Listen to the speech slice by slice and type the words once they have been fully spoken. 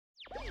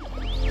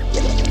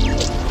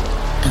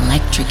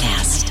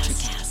Electrocast.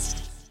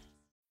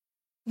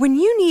 When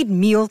you need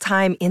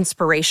mealtime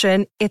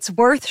inspiration, it's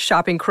worth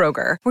shopping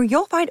Kroger, where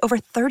you'll find over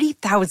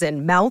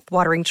 30,000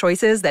 mouth-watering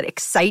choices that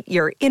excite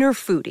your inner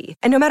foodie.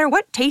 And no matter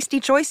what tasty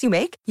choice you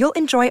make, you'll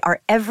enjoy our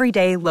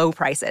everyday low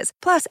prices,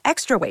 plus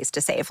extra ways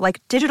to save,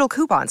 like digital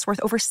coupons worth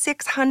over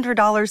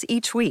 $600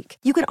 each week.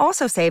 You can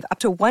also save up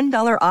to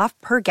 $1 off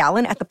per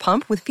gallon at the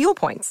pump with fuel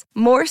points.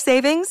 More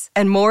savings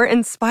and more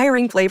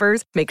inspiring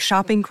flavors make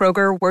shopping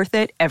Kroger worth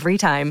it every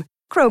time.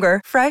 Kroger,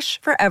 fresh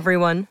for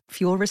everyone.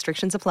 Fuel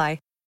restrictions apply.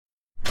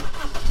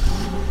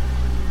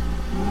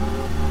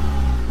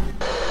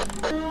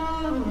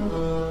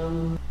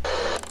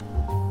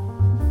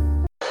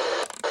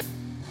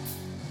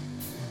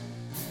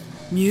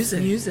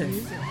 Music.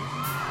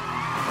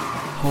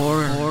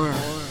 Horror.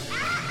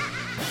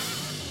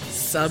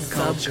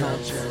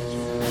 Subculture.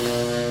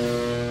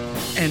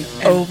 And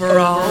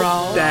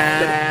overall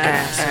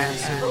bad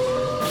attitude.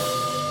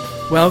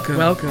 Welcome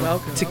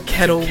to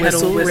Kettle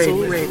Whistle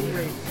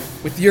Radio.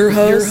 With your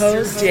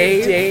hosts,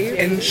 Dave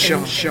and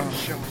Sean.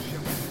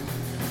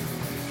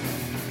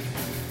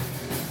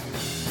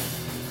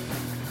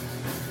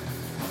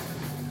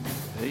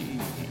 Hey,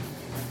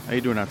 how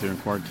you doing out there in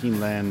quarantine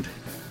land?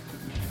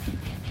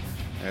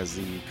 As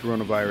the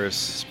coronavirus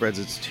spreads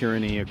its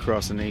tyranny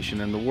across the nation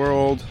and the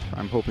world,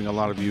 I'm hoping a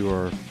lot of you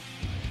are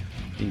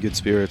in good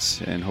spirits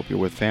and hope you're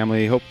with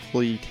family,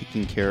 hopefully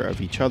taking care of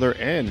each other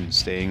and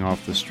staying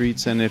off the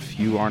streets. And if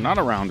you are not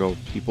around old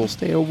people,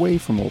 stay away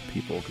from old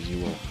people because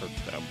you will hurt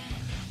them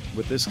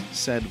with this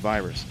said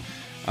virus.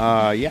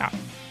 We're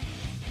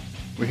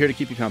here to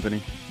keep you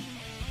company.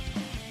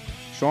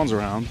 Sean's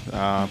around.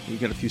 We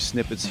got a few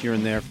snippets here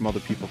and there from other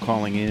people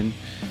calling in.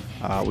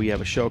 We have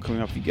a show coming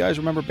up. You guys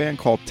remember a band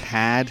called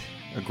Tad,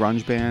 a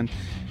grunge band,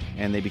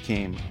 and they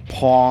became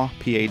Paw,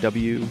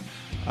 P-A-W,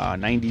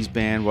 90s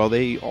band. Well,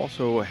 they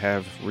also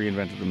have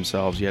reinvented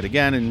themselves yet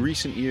again in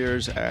recent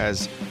years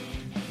as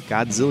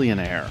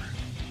Godzillionaire,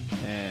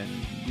 and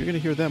you're going to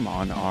hear them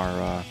on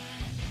our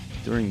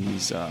during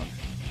these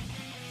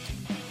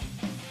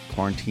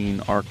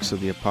quarantine arcs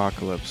of the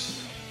apocalypse.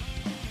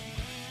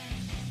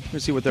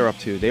 Let's see what they're up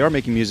to. They are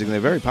making music, and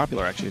they're very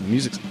popular, actually. The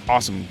music's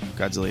awesome,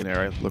 Godzillionaire.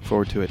 I look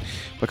forward to it.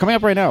 But coming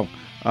up right now,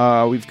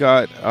 we've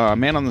got a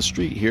man on the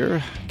street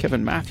here,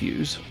 Kevin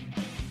Matthews,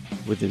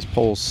 with his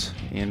pulse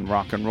in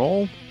rock and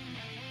roll,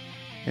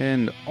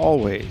 and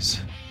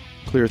always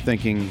clear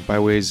thinking by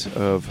ways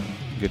of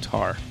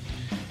guitar.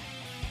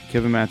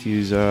 Kevin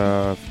Matthews,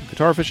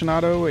 guitar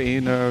aficionado,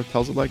 and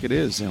tells it like it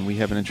is. And we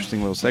have an interesting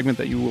little segment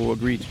that you will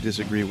agree to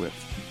disagree with.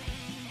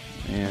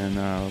 And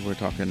we're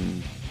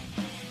talking...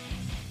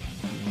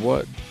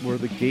 what were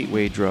the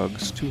gateway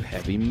drugs to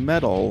heavy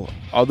metal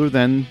other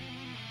than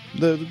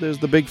there's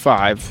the big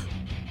five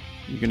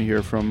you're going to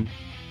hear from.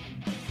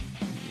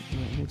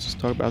 Let's just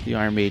talk about the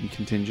Iron Maiden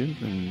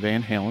contingent and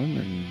Van Halen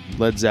and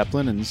Led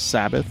Zeppelin and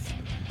Sabbath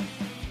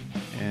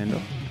and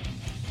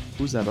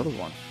who's that other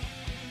one?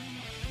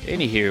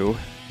 Anywho,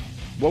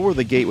 what were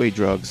the gateway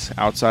drugs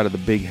outside of the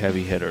big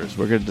heavy hitters?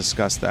 We're going to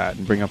discuss that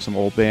and bring up some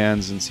old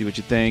bands and see what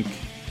you think.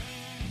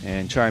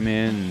 And chime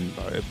in.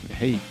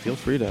 Hey, feel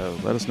free to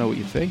let us know what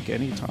you think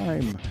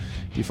anytime.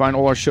 You find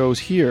all our shows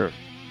here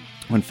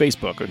on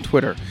Facebook, on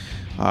Twitter,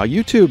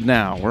 YouTube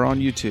now. We're on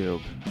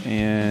YouTube.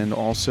 And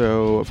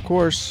also, of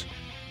course,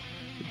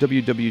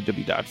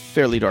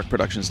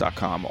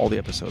 www.fairlydarkproductions.com. All the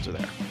episodes are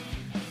there.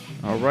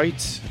 All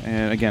right.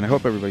 And again, I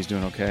hope everybody's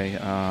doing okay.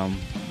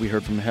 We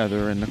heard from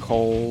Heather and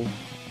Nicole,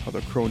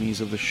 other cronies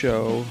of the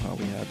show.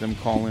 We had them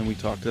call in. We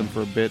talked to them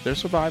for a bit. They're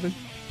surviving.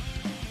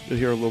 You'll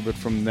hear a little bit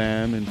from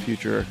them in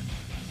future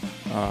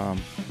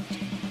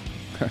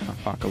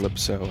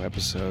Apocalypso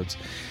episodes.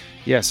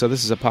 Yeah, so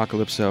this is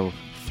Apocalypso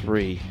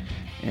 3,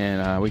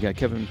 and we got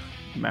Kevin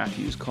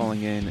Matthews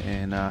calling in,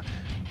 and we're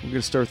going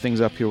to start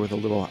things up here with a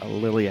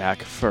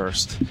Liliac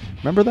first.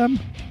 Remember them?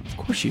 Of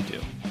course you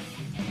do.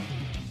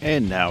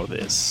 And now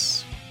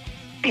this.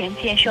 人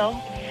接收，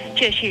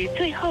这是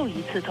最后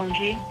一次通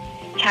知。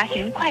查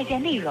询快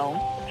件内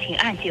容，请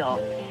按9，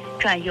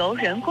转由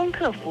人工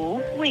客服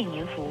为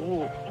您服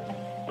务。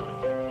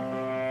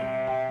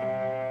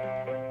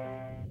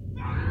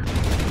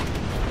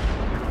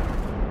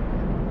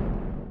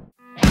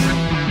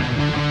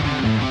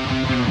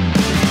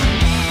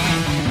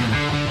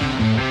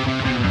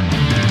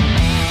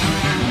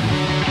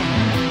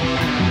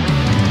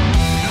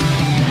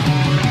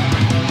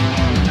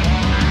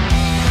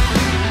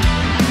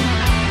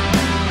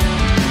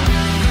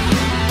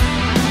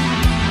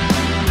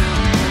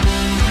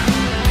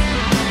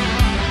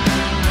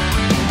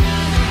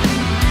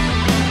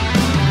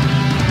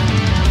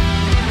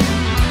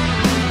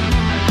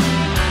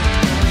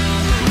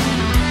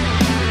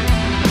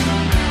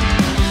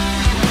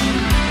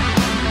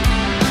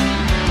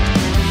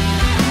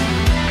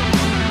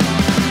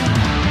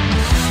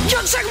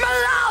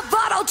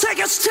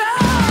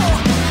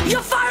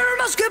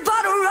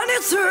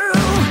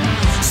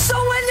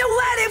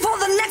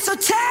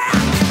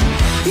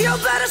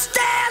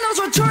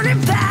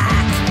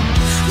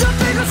The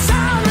bigger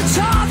sound, the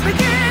talk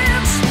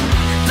begins.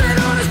 Then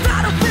on this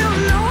battlefield,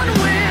 no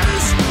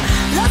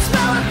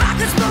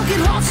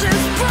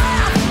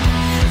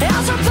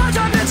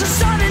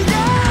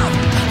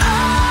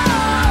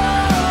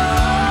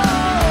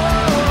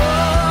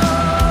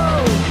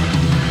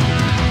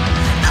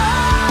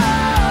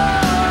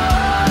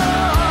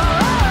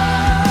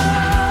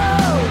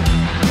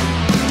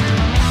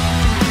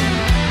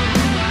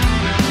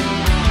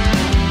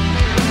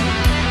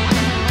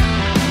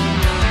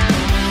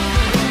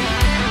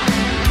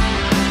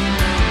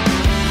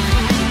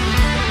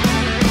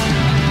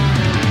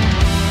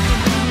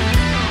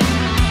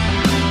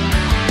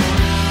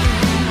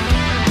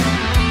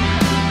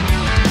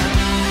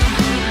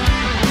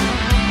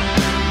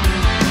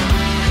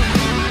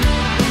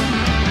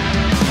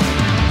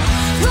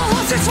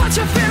Just watch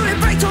your fury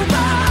break to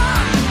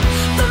run.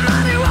 The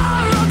mighty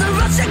roar of the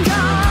Russian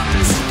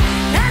guns.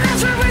 And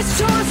as we race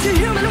towards the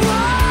human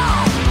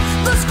wall,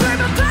 the scream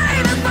of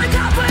pain as my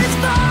cobwebs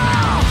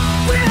fall.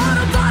 We heard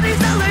our bodies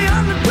that lay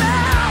on the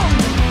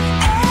ground,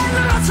 and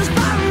the Russians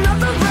firing up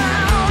the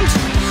round.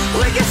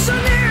 We get so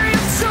near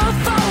yet so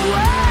far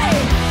away.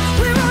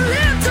 We won't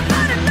live to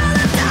fight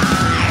another day.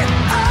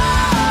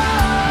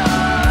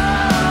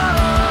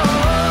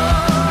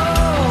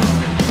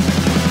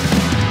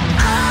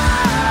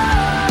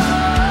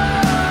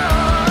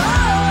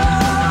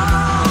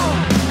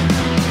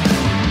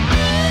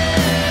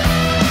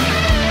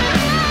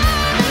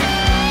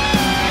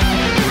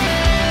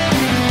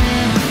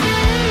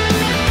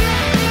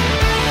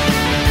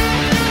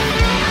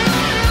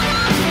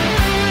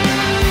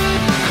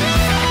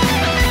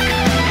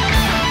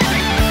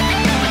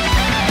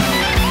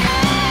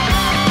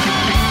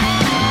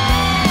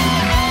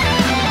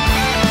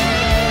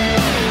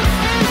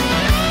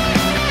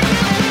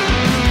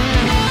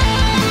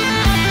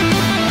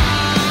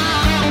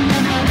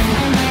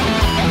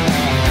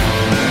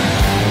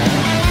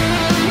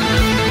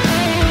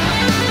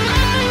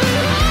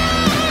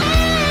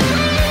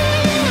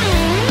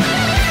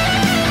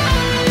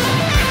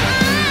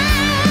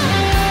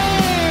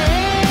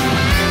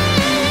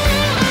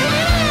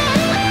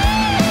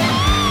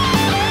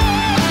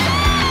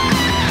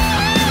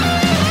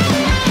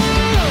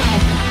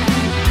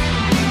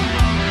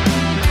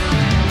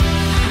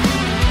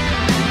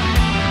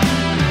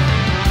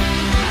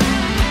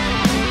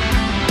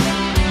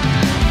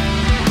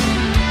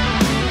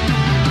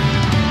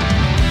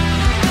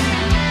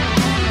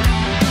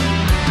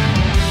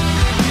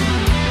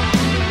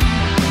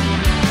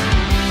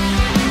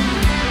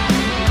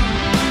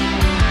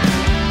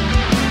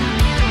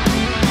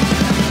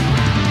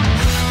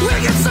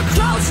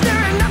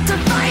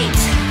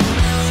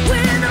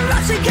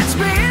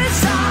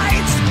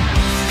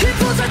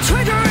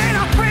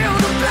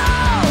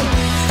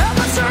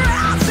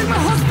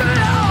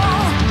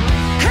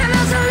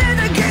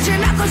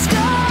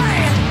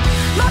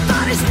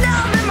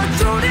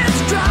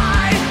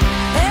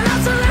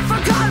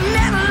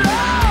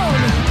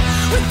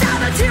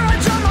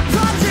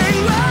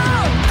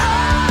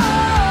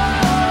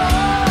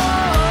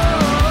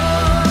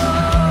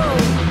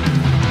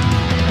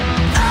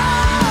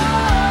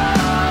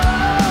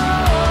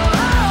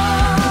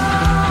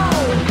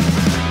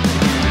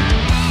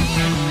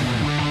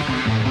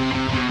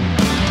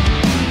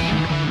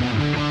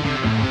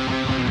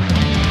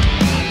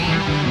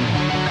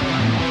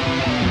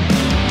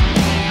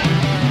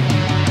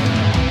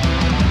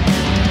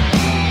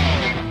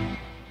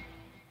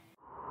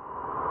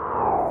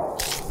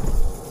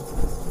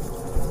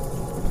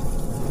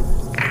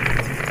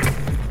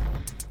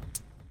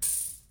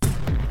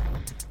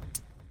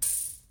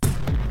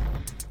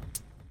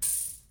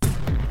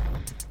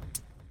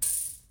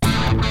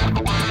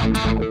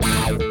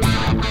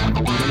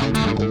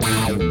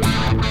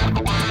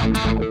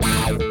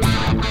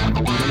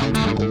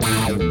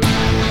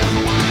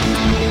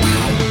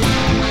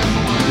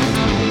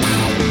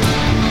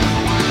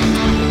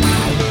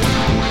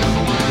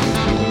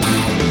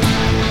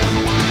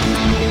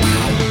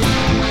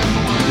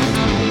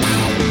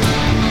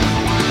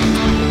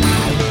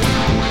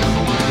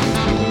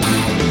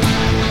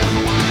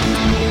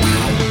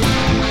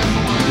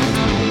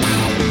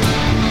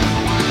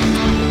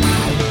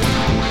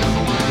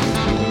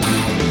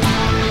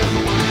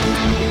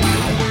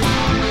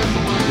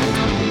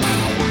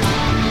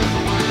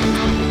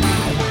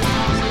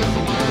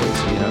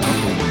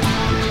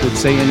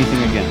 Say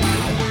anything again.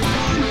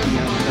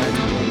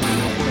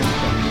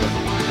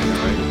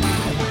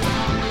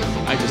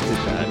 I just did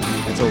that.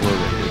 It's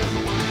overrated.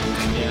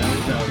 Yeah,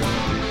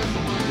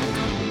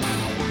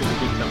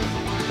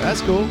 That's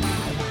cool.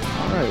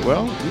 All right,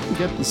 well, we can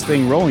get this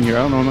thing rolling here. I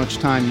don't know how much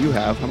time you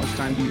have. How much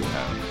time do you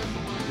have?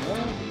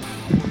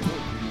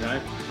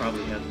 I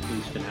probably have at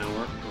least an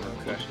hour or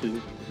close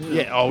to.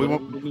 Yeah, we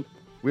won't.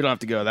 We don't have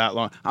to go that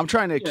long. I'm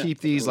trying to keep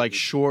these like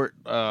short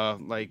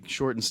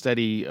and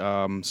steady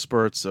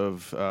spurts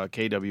of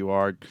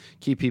KWR.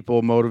 Keep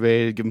people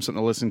motivated, give them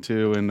something to listen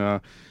to,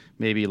 and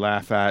maybe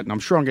laugh at. And I'm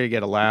sure I'm going to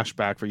get a lash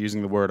back for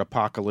using the word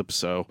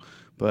apocalypso,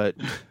 but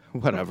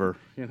whatever,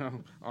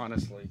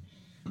 honestly.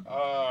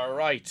 All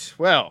right.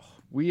 Well,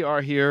 we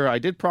are here. I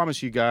did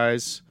promise you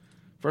guys.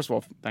 First of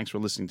all, thanks for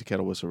listening to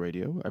Kettle Whistle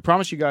Radio. I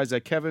promised you guys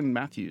that Kevin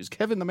Matthews,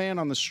 Kevin the Man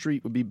on the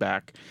Street, would be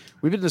back.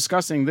 We've been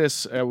discussing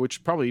this,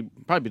 which probably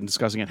been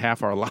discussing it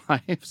half our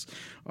lives.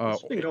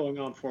 It's been going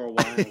on for a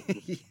while.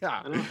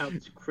 Yeah. I don't know how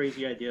this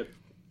crazy idea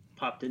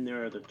popped in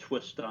there or the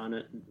twist on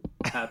it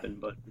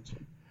happened, but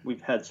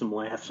we've had some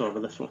laughs over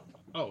this one.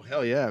 Oh,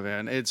 hell yeah,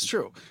 man. It's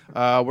true.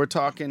 We're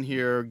talking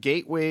here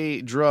gateway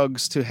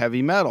drugs to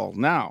heavy metal.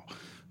 Now,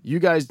 you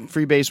guys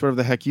freebase whatever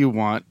the heck you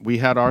want. We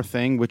had our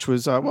thing, which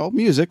was,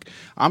 music.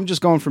 I'm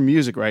just going for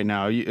music right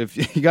now.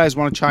 If you guys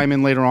want to chime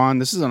in later on,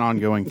 this is an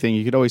ongoing thing.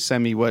 You could always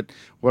send me what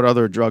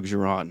other drugs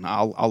you're on.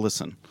 I'll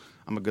listen.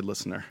 I'm a good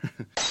listener.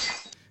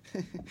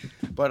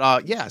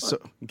 But, so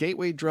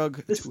gateway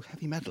drug to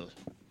heavy metal.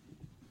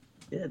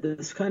 Yeah,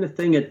 this kind of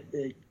thing,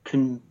 it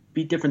can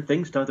be different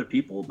things to other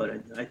people, but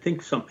I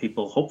think some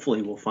people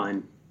hopefully will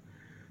find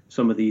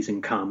some of these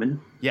in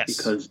common. Yes.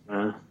 Because,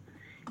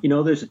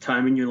 there's a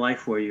time in your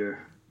life where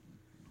you're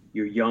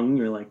young,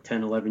 you're like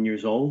 10, 11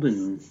 years old,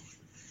 and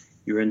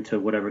you're into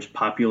whatever's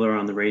popular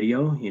on the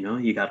radio.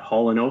 You got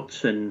Hall &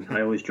 Oates, and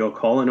I always joke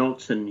Hall &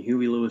 Oates and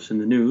Huey Lewis in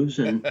the News,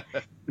 and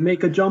you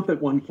make a jump at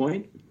one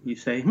point. You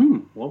say,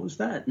 what was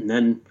that? And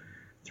then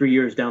 3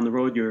 years down the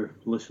road, you're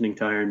listening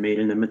to Iron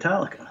Maiden and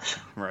Metallica.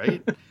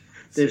 Right.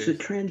 There's a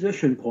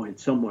transition point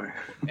somewhere.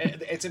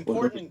 It's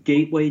important.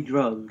 Gateway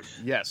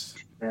drugs. Yes.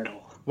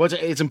 Metal. Well,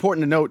 it's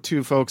important to note,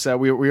 too, folks, that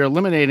we are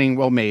eliminating,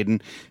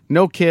 Maiden.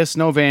 No Kiss,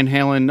 no Van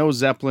Halen, no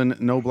Zeppelin,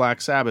 no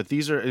Black Sabbath.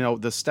 These are,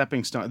 the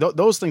stepping stone.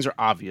 Those things are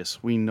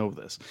obvious. We know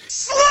this.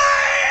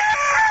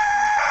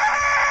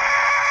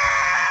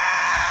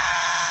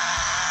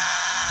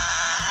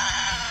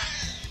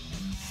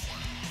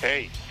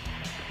 Hey,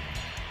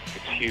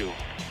 it's Hugh,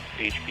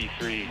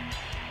 HB3.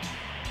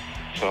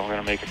 So I'm going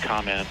to make a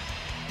comment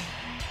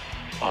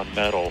on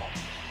metal.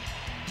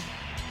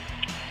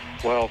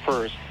 Well,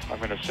 first, I'm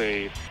going to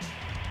say,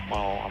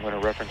 I'm going to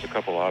reference a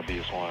couple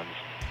obvious ones.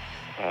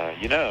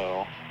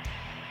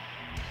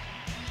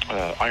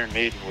 Iron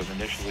Maiden was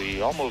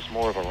initially almost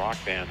more of a rock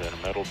band than a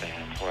metal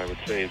band, so I would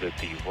say that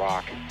the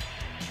rock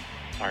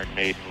Iron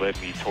Maiden led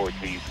me toward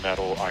the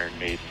metal Iron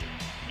Maiden.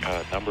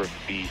 Number of the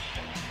Beast,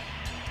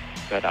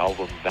 that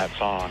album, that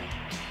song,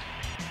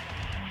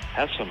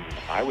 has some,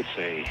 I would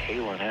say,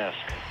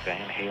 Halen-esque,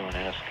 Van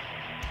Halen-esque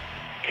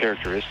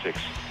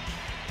characteristics.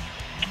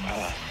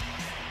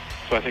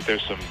 So I think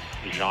there's some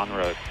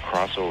genre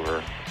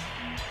crossover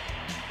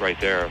right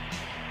there.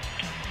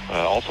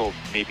 Also,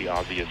 maybe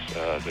obvious,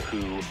 The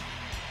Who,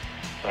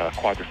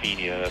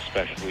 Quadrophenia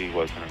especially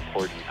was an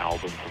important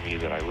album for me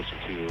that I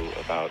listened to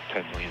about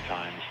 10 million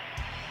times.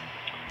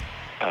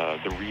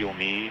 The Real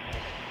Me,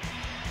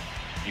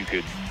 you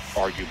could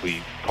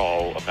arguably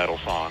call a metal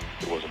song.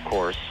 It was, of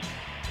course,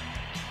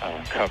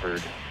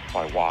 covered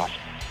by Wasp.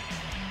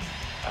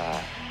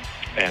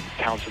 And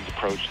Townsend's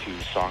approach to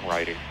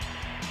songwriting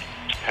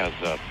has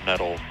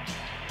metal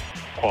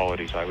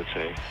qualities, I would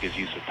say. His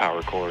use of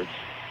power chords,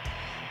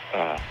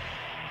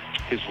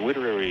 his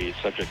literary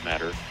subject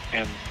matter,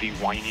 and the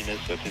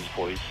whininess of his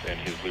voice and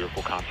his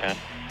lyrical content,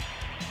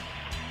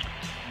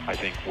 I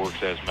think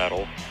works as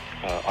metal.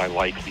 I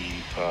like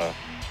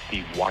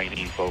the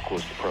whiny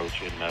vocalist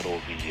approach in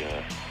metal, the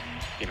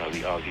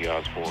Ozzy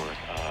Osbourne,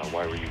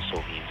 why were you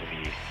so mean to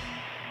me,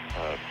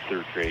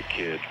 third grade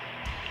kid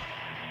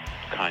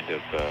kind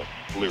of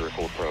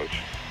lyrical approach.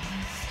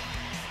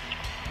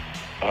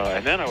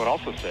 And then I would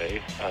also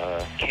say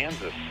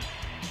Kansas,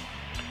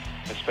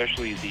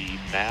 especially the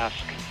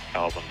Mask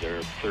album,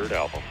 their third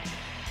album,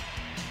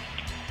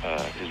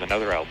 is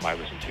another album I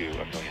listened to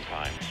a million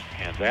times.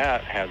 And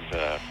that has,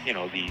 the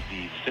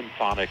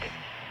symphonic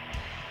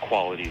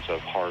qualities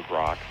of hard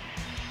rock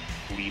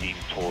leading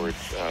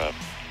towards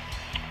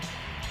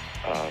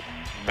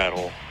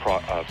metal,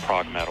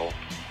 prog metal.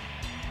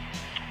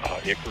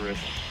 Icarus,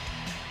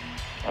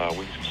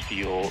 Wings of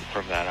Steel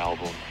from that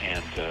album,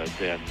 and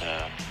then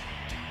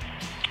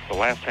the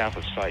last half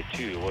of side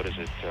 2, what is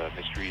it,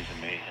 Mysteries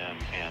and Mayhem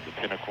and The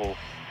Pinnacle.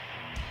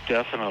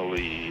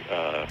 Definitely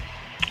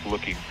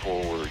looking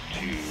forward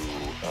to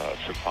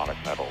symphonic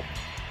metal.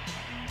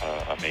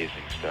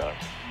 Amazing stuff.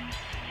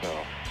 So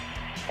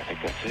I think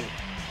that's it.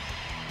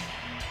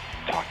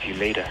 Talk to you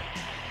later.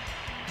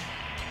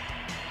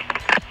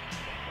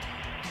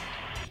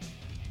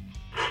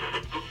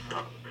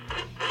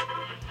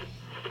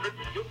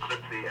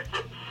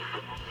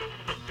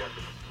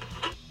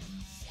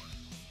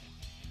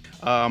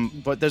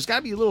 But there's got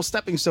to be little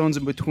stepping stones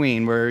in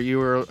between where you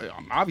were,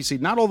 obviously,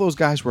 not all those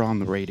guys were on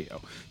the radio.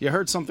 You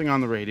heard something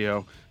on the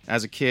radio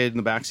as a kid in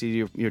the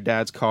backseat of your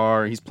dad's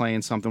car. He's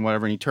playing something,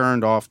 whatever, and he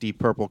turned off Deep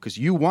Purple because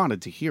you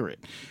wanted to hear it.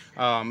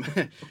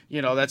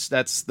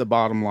 That's the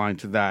bottom line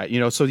to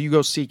that. So you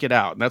go seek it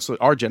out. And that's what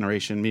our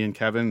generation, me and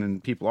Kevin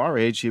and people our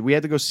age, we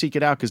had to go seek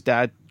it out because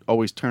Dad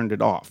always turned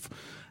it off.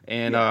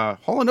 And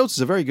Hall & Oates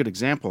is a very good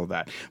example of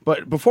that.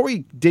 But before we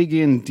dig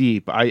in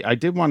deep, I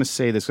did want to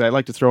say this, because I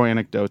like to throw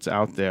anecdotes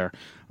out there.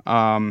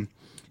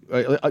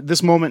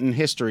 This moment in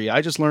history,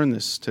 I just learned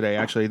this today,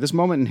 actually. This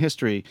moment in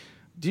history,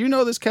 do you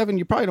know this, Kevin?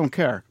 You probably don't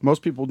care.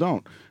 Most people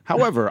don't.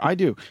 However, I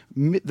do.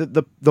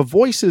 The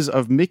voices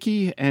of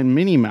Mickey and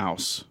Minnie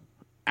Mouse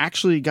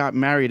actually got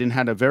married and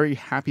had a very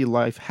happy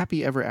life,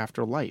 happy ever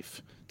after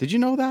life. Did you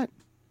know that?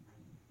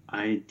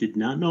 I did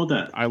not know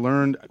that. I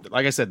learned,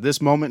 like I said,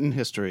 this moment in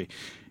history.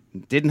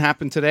 Didn't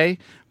happen today,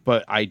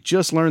 but I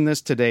just learned this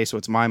today, so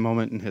it's my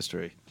moment in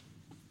history.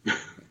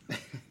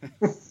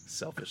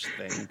 Selfish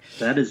thing.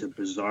 That is a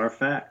bizarre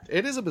fact.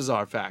 It is a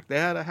bizarre fact. They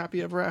had a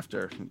happy ever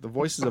after. The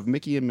voices of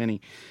Mickey and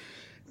Minnie.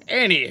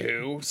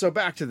 Anywho, so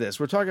back to this.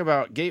 We're talking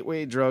about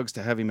gateway drugs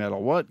to heavy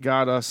metal. What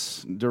got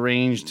us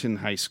deranged in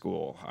high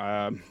school?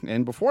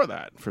 And before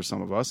that, for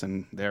some of us,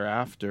 and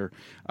thereafter.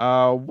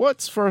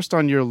 What's first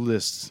on your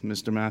list,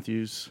 Mr.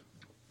 Matthews?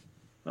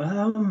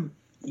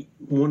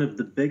 One of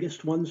the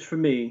biggest ones for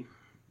me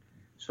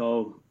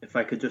So if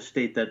I could just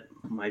state that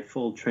my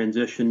full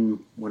transition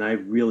when I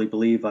really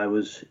believe I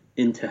was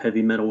into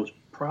heavy metal was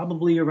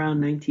probably around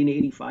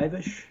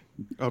 1985-ish.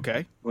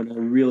 Okay. When I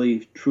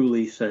really,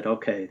 truly said,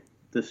 okay,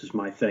 this is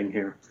my thing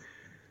here.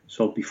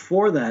 So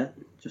before that,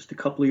 just a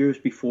couple of years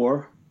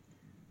before,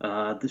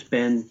 this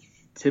band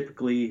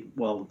typically,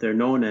 well, they're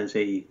known as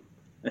a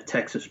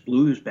Texas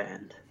blues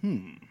band.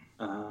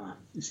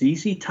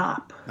 ZZ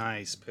Top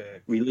Nice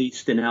pick.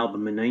 released an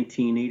album in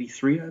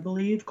 1983, I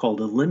believe, called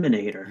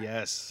Eliminator.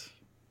 Yes.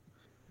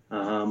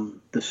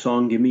 The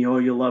song "Give Me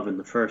All Your Lovin',"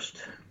 the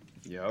first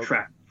Yep.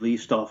 track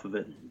released off of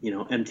it. You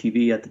know,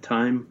 MTV at the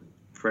time,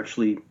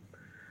 freshly,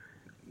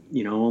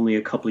 only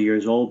a couple of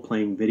years old,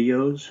 playing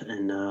videos,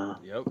 and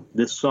Yep.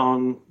 this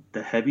song,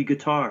 the heavy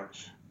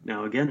guitars.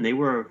 Now again, they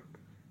were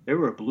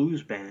a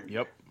blues band.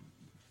 Yep.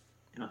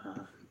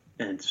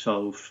 And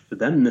so for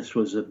them, this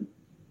was a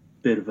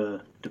bit of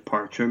a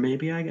departure,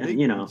 maybe. I guess,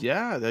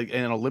 Yeah,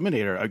 an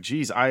Eliminator.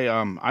 Geez,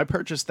 I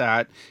purchased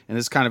that, and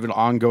this is kind of an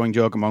ongoing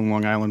joke among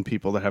Long Island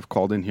people that have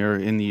called in here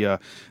in the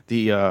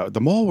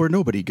mall where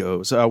nobody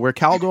goes, where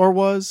Caldor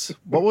was.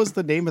 What was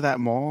the name of that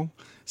mall?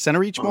 Center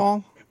Reach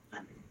Mall.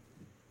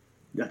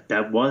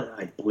 That was,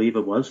 I believe,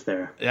 it was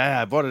there.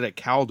 Yeah, I bought it at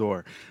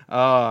Caldor.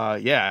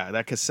 Yeah,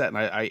 that cassette, and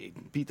I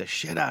beat the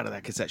shit out of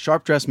that cassette.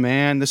 Sharp Dressed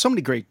Man. There's so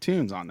many great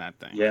tunes on that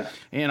thing. Yeah.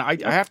 And I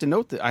have to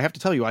note that I have to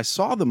tell you, I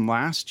saw them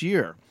last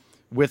year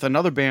with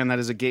another band that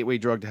is a gateway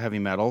drug to heavy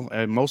metal,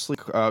 and mostly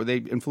they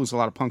influence a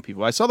lot of punk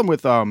people. I saw them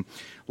with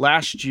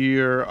last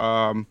year.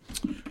 I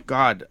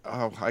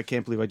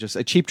can't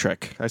believe Cheap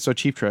Trick. I saw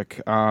Cheap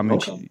Trick.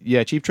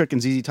 Cheap Trick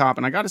and ZZ Top,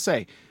 and I got to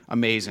say,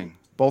 amazing.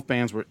 Both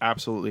bands were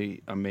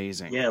absolutely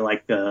amazing. Yeah,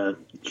 like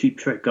Cheap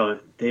Trick.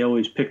 I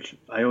always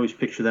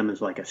picture them as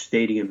like a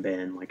stadium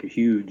band, like a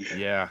huge.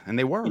 Yeah, and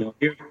they were.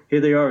 Here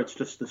they are. It's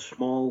just a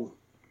small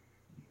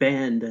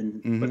band,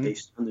 but they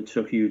sounded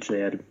so huge. They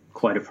had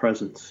quite a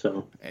presence.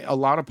 So a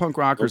lot of punk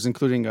rockers,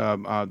 including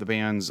the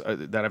bands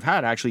that I've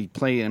had actually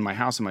play in my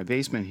house in my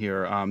basement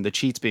here. The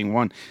Cheats being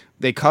one.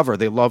 They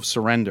love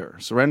Surrender.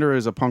 Surrender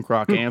is a punk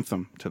rock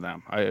anthem to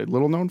them.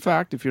 Little known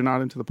fact if you're not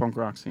into the punk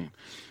rock scene.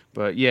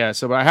 But yeah,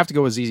 but I have to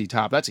go with ZZ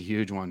Top. That's a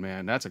huge one,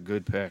 man. That's a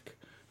good pick,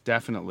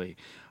 definitely.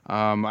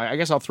 I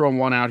guess I'll throw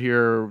one out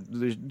here.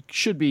 There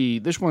should be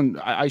this one.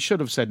 I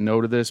should have said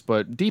no to this,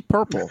 but Deep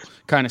Purple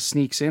kind of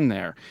sneaks in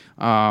there.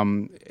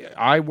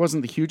 I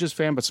wasn't the hugest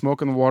fan, but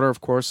Smoke in the Water,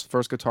 of course,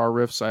 first guitar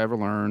riffs I ever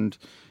learned,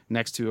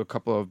 next to a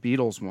couple of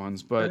Beatles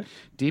ones. But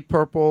Deep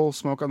Purple,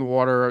 Smoke on the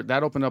Water,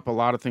 that opened up a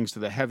lot of things to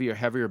the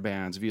heavier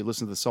bands. If you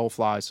listen to the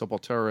Soulfly,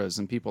 Sepulturas,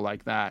 and people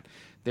like that,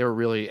 they were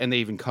really, and they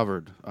even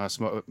covered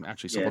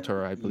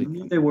Sepultura, I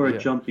believe. They were a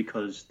jump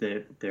because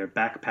their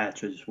back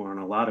patches were on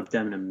a lot of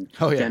denim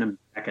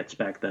jackets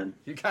back then.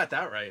 You got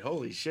that right.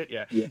 Holy shit,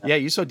 yeah.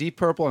 You saw Deep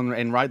Purple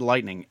and Ride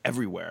Lightning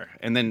everywhere.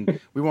 And then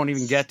we won't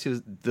even get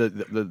to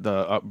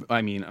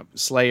the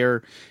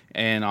Slayer,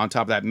 and on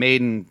top of that,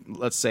 Maiden,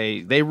 let's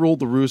say, they ruled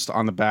the roost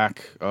on the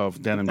back of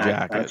denim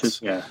jackets.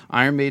 Patches,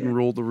 Iron Maiden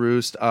ruled the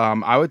roost.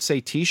 I would say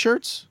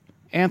T-shirts.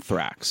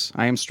 Anthrax.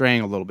 I am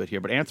straying a little bit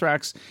here, but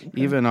Anthrax,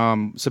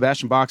 even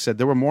Sebastian Bach said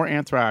there were more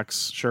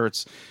Anthrax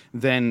shirts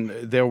than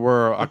there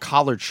were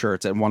collared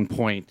shirts at one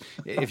point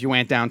if you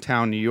went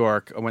downtown New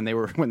York when they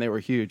were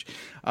huge.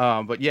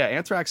 But yeah,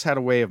 Anthrax had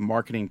a way of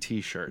marketing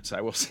T-shirts,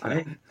 I will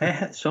say.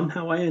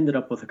 Somehow I ended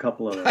up with a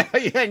couple of them.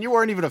 Yeah, and you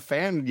weren't even a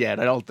fan yet,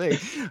 I don't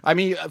think. I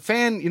mean, a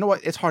fan, you know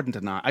what? It's hard to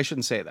deny. I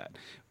shouldn't say that.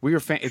 We were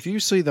fan. If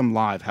you see them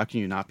live, how can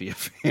you not be a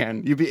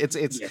fan?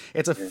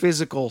 It's a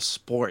physical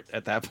sport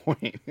at that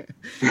point.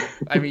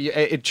 I mean,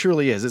 it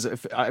truly is.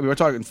 We're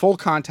talking full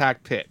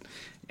contact pit.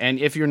 And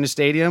if you're in the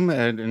stadium,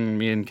 and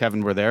me and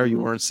Kevin were there, you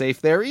weren't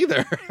safe there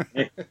either.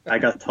 I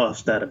got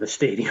tossed out of a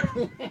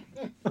stadium.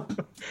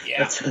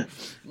 Yeah.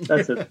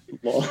 That's a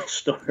long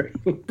story.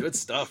 Good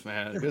stuff,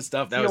 man. Good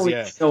stuff. That was the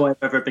only show I've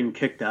ever been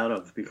kicked out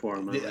of before.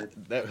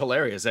 That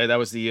hilarious. That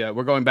was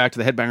we're going back to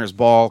the Headbangers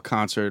Ball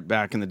concert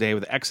back in the day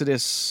with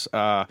Exodus,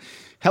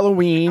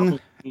 Halloween,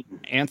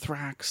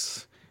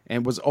 Anthrax,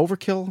 and was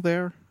Overkill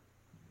there?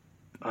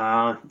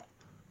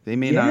 They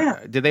may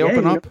not. Did they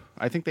open up?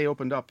 I think they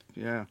opened up.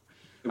 Yeah.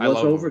 It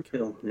was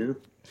Overkill. Yeah.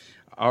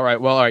 All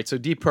right. So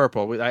Deep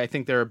Purple, I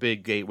think they're a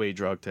big gateway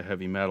drug to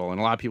heavy metal, and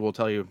a lot of people will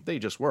tell you they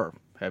just were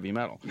heavy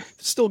metal.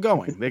 It's still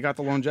going. They got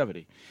the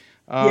longevity.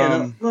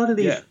 A lot of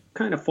these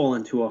kind of fall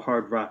into a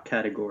hard rock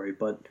category,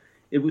 but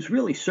it was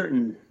really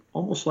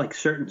almost like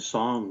certain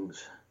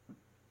songs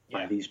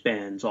by these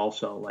bands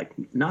also. Like,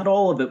 not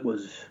all of it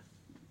was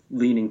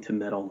leaning to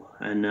metal.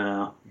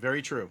 And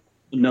very true.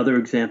 Another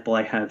example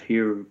I have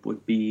here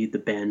would be the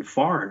band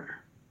Foreigner.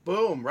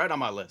 Boom, right on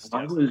my list.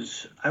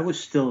 Yes. I was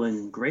still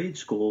in grade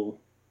school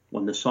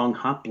when the song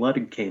Hot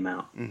Blooded came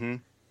out. Mm-hmm.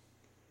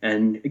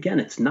 And again,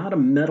 it's not a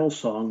metal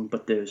song,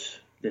 but there's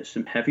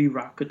some heavy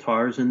rock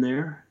guitars in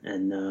there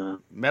and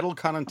metal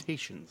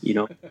connotations.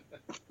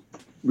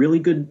 Really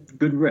good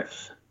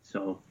riffs.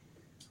 So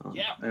I'll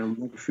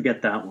never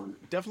forget that one.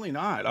 Definitely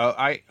not.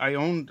 I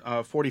owned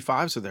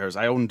 45s of theirs.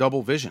 I own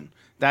Double Vision.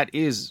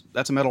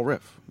 That's a metal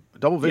riff.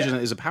 Double Vision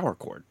is a power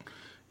chord.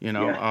 You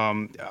know,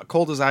 Yeah.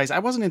 Cold as Ice. I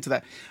wasn't into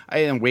that. I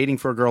am Waiting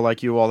for a Girl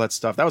Like You, all that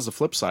stuff. That was the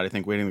flip side, I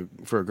think. Waiting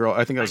for a Girl.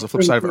 I think that was the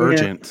flip side of Yeah,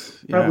 Urgent.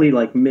 Probably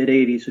like mid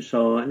 '80s or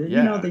so. And you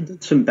Yeah. know, they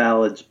did some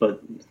ballads,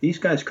 but these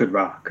guys could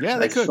rock. Yeah,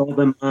 they could. I saw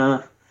them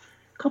a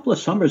couple of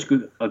summers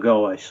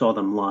ago. I saw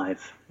them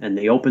live, and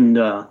they opened,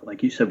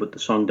 like you said, with the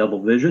song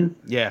 "Double Vision,"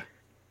 Yeah.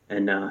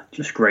 and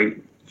just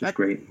great,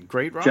 great.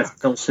 Great rock.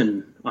 Jeff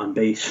Pilson on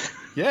bass.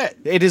 Yeah,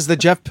 it is the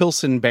Jeff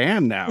Pilson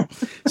band now.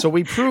 So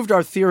we proved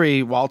our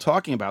theory while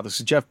talking about this.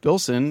 Jeff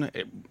Pilson,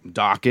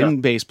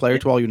 Dokken, bass player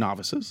to all you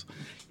novices.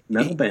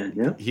 Metal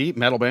band, yeah.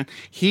 Metal band.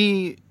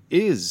 He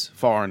is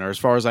Foreigner, as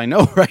far as I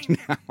know right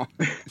now.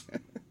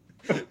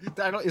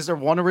 Is there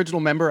one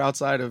original member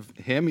outside of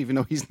him, even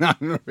though he's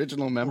not an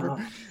original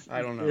member?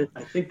 I don't know.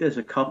 I think there's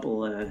a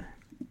couple,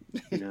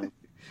 you know.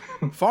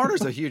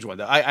 Foreigner's a huge one.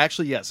 I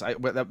actually, yes.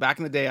 Back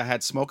in the day, I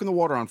had Smoke in the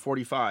Water on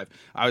 45.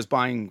 I was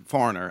buying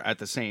Foreigner at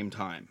the same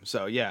time.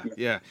 So, yeah.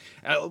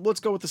 Let's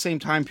go with the same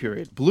time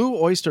period. Blue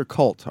Oyster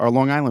Cult, our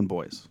Long Island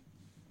boys.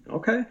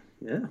 Okay,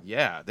 yeah.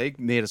 Yeah, they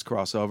made us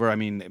cross over. I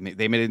mean,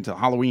 they made it into a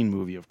Halloween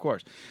movie, of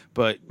course.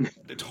 But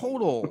the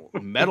total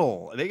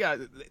metal, they got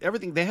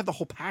everything. They have the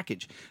whole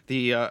package.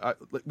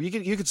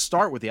 You could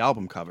start with the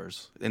album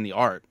covers and the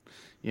art.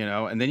 You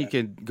know, and then you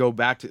could go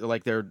back to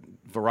like their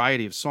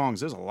variety of songs.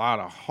 There's a lot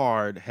of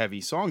hard,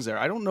 heavy songs there.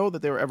 I don't know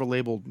that they were ever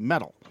labeled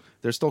metal.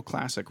 They're still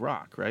classic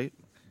rock, right?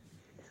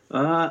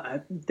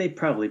 They'd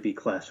probably be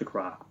classic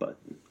rock, but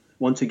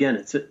once again,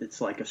 it's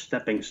like a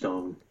stepping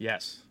stone.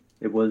 Yes.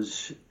 It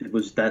was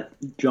that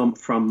jump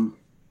from,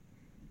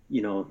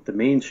 you know, the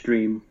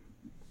mainstream,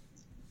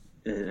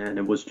 and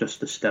it was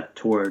just a step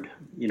toward,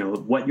 you know,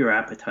 what your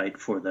appetite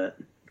for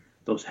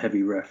those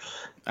heavy riffs.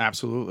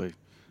 Absolutely.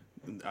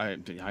 I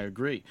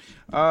agree.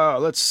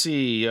 Let's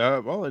see.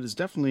 Well, it is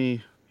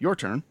definitely your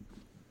turn.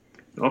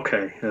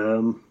 Okay.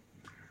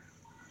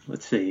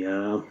 Let's see.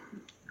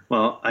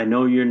 Well, I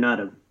know you're not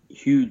a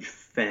huge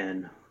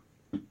fan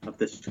of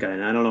this guy,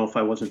 and I don't know if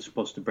I wasn't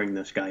supposed to bring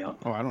this guy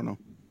up. Oh, I don't know.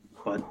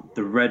 But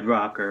the Red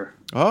Rocker.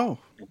 Oh.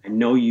 I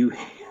know you're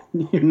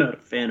not a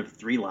fan of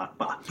Three Lock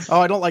Box.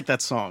 Oh, I don't like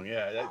that song.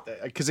 Yeah,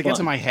 because it gets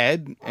in my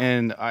head,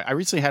 and I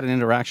recently had an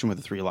interaction with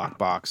the Three Lock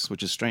Box,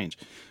 which is strange.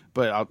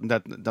 But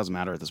that doesn't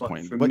matter at this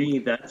point. For me,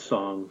 that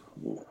song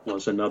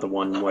was another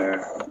one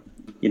where,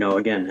 you know,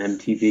 again,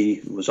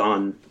 MTV was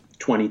on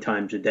 20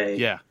 times a day.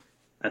 Yeah.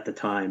 At the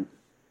time,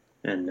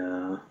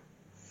 and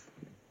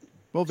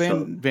well,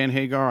 Van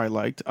Hagar I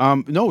liked.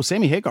 No,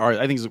 Sammy Hagar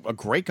I think is a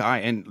great guy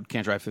and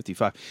can't drive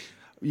 55.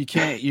 You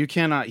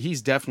cannot.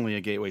 He's definitely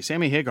a gateway.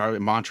 Sammy Hagar,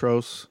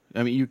 Montrose.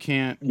 I mean, you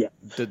can't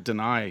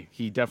deny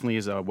he definitely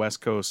is a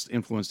West Coast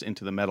influenced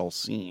into the metal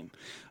scene.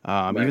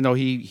 Right. Even though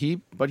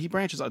he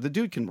branches out. The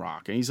dude can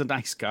rock, and he's a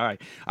nice guy.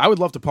 I would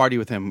love to party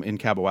with him in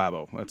Cabo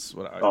Wabo. That's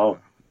what I. Oh,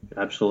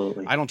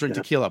 absolutely. I don't drink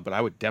tequila, but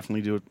I would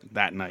definitely do it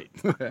that night.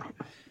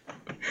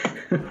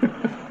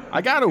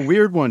 I got a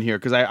weird one here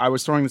because I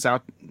was throwing this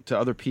out to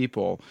other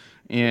people,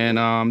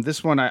 and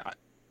this one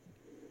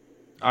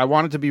I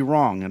wanted to be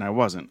wrong, and I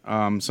wasn't.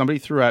 Somebody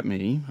threw at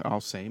me,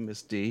 I'll say,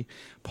 Miss D,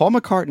 Paul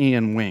McCartney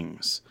and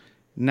Wings.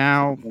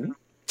 Now,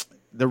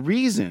 the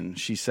reason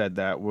she said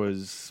that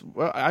was,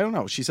 well, I don't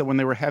know. She said when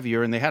they were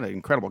heavier, and they had an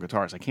incredible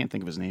guitarist. I can't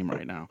think of his name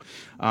right now.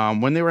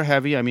 When they were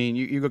heavy, I mean,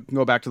 you can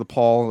go back to the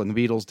Paul and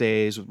the Beatles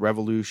days with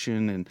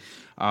Revolution, and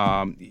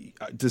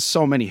there's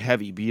so many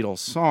heavy Beatles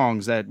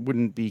songs that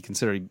wouldn't be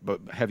considered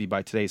heavy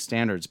by today's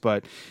standards,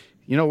 but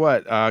you know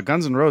what?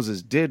 Guns N'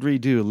 Roses did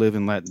redo Live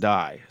and Let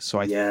Die. So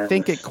I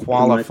think it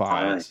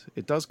qualifies.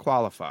 It does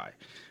qualify.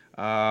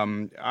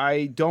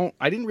 I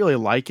didn't really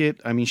like it.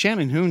 I mean,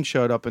 Shannon Hoon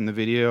showed up in the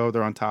video.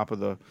 They're on top of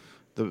the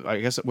I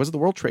guess, was it the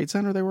World Trade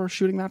Center they were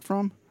shooting that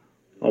from?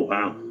 Oh,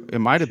 wow. It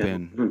might have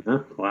been.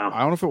 Wow. I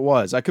don't know if it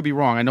was. I could be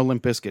wrong. I know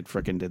Limp Bizkit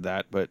frickin' did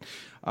that, but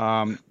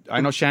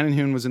I know Shannon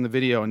Hoon was in the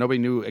video, and nobody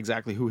knew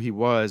exactly who he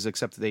was,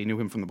 except they knew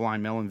him from the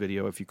Blind Melon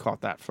video, if you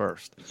caught that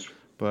first.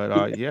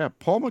 But, yeah,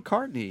 Paul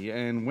McCartney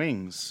and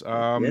Wings.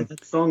 That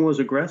song was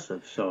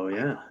aggressive, so,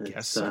 yeah. I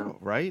guess so,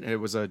 right? It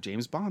was a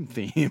James Bond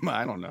theme.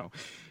 I don't know.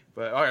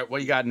 But, all right,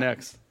 what you got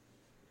next?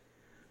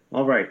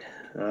 All right.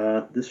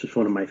 This was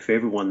one of my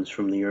favorite ones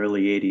from the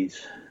early 80s.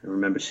 I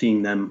remember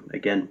seeing them,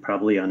 again,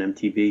 probably on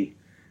MTV.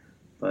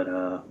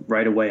 But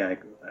right away,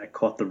 I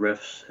caught the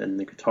riffs and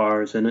the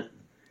guitars in it.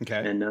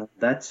 Okay. And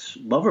that's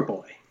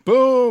Loverboy.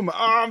 Boom! Oh,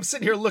 I'm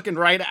sitting here looking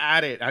right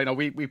at it. I know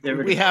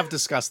we have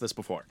discussed this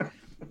before.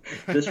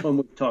 This one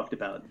we talked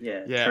about.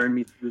 Yeah. Turn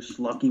Me Loose,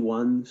 Lucky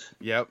Ones.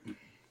 Yep.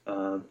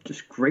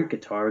 Just great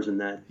guitars in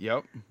that.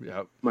 Yep.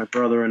 My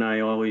brother and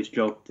I always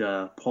joked,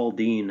 Paul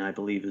Dean, I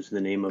believe, is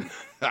the name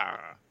of the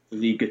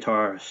lead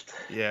guitarist.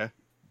 Yeah.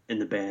 In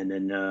the band.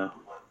 And,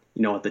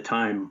 you know, at the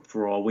time,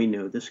 for all we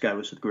knew, this guy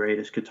was the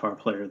greatest guitar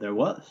player there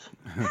was.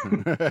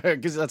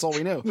 Because that's all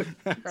we knew.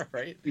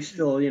 Right? We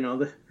still, you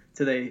know,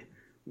 today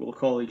we'll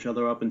call each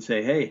other up and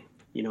say, hey,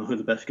 you know who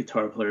the best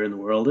guitar player in the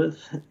world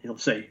is? He'll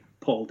say,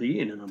 Paul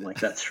Dean, and I'm like,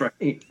 that's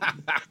right.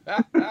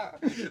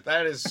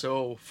 That is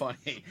so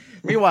funny.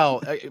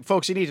 Meanwhile,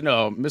 folks, you need to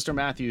know Mr.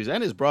 Matthews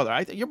and his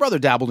brother. Your brother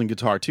dabbled in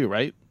guitar too,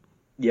 right?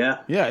 Yeah.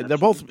 Yeah, they're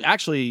both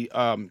actually.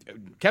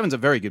 Kevin's a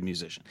very good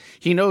musician.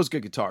 He knows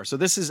good guitar, so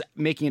this is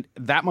making it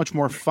that much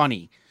more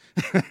funny.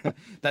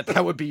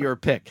 that would be your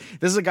pick.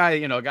 This is a guy,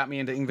 got me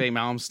into Yngwie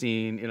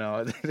Malmsteen.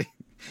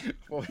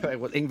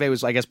 Yngwie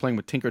was, I guess, playing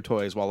with Tinker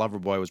Toys while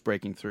Loverboy was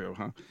breaking through,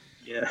 huh?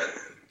 Yeah.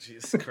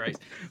 Jesus Christ.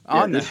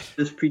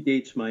 This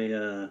predates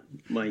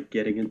my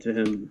getting into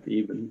him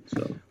even.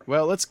 So.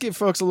 Well, let's give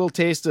folks a little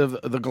taste of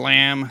the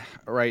glam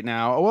right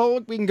now. Well,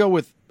 we can go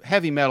with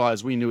heavy metal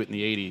as we knew it in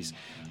the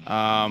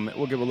 80s.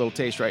 We'll give a little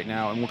taste right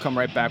now, and we'll come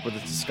right back with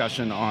a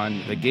discussion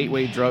on the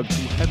gateway drug to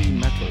heavy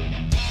metal.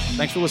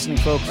 Thanks for listening,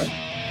 folks.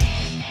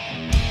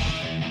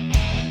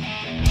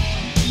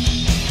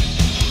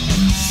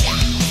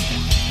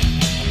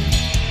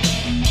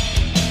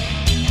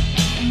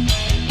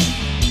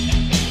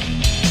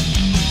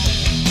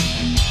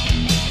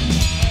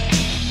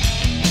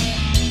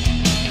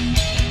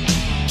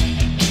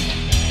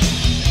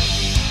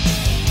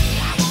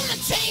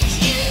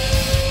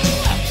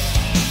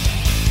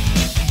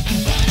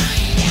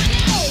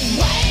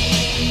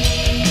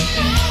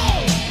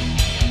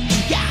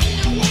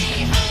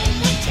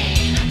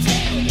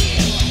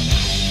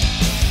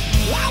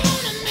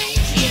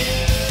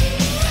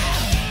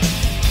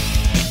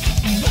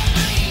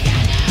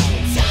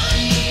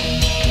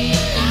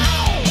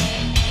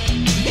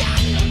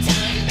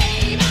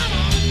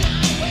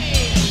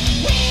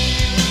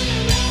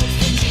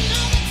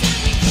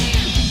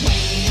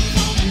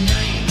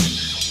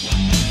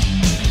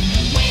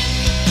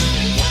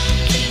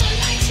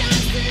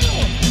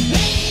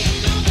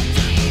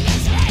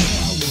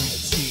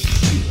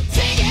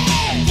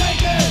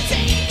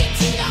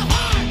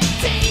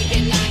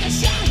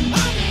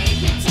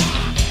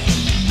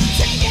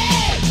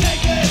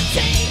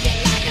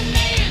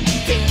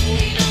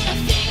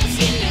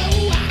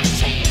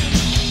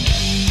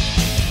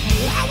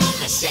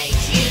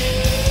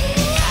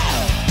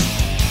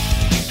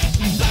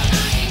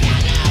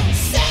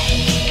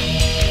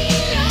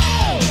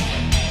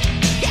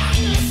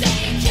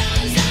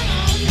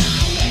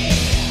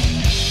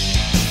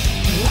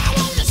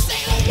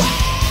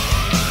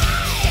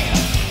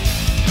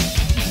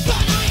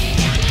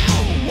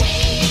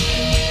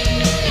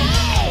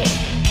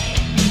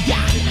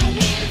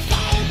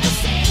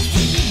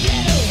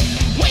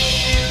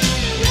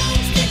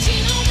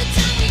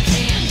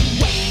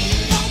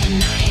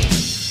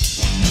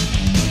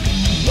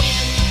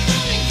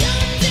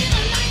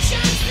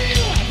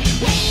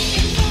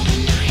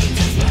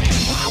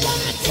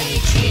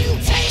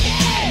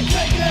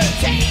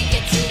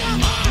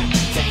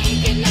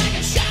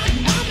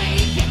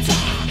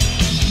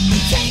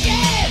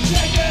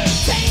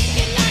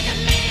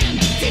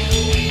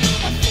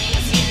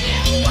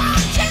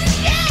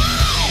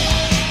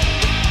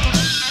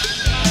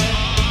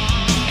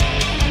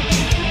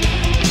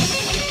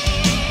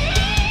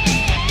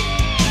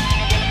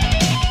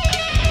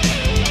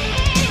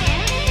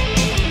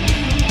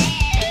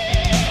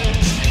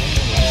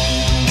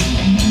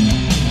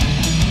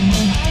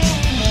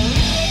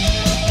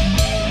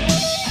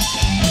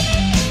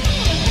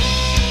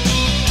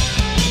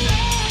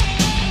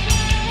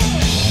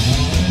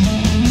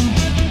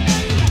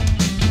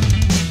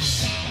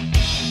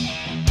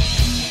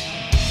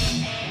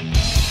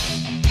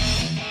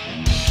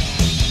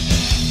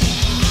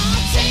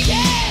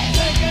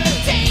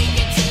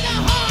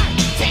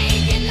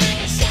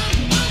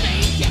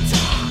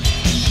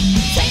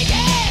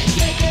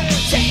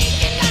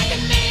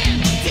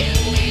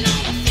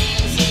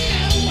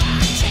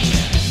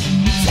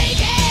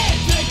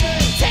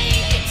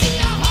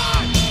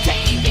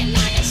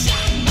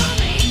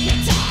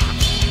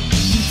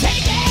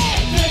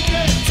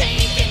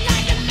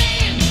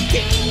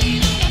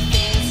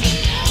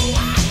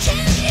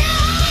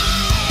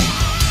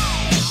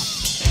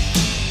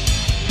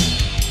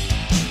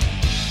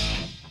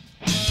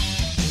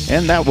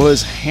 And that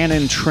was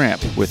Hannon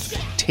Tramp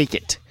with Take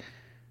It,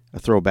 a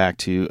throwback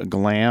to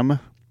Glam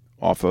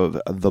off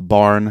of the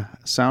Barn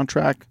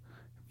soundtrack.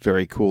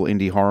 Very cool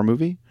indie horror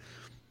movie.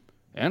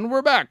 And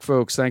we're back,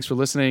 folks. Thanks for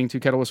listening to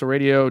Kettle Whistle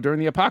Radio during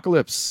the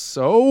apocalypse.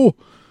 So,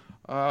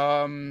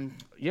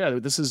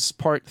 this is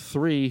part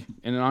 3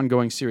 in an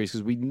ongoing series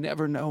because we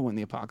never know when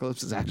the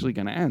apocalypse is actually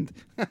going to end.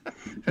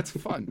 That's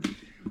fun.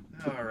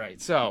 All right,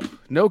 so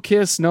no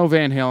Kiss, no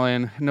Van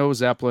Halen, no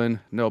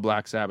Zeppelin, no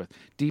Black Sabbath.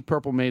 Deep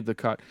Purple made the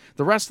cut.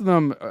 The rest of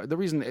them,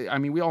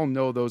 we all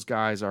know those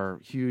guys are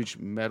huge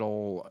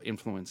metal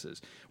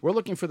influences. We're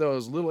looking for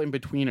those little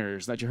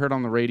in-betweeners that you heard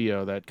on the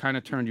radio that kind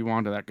of turned you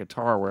on to that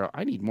guitar where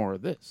I need more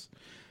of this.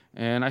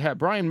 And I have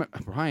Brian,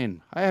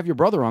 I have your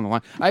brother on the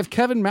line. I have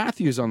Kevin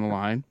Matthews on the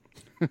line.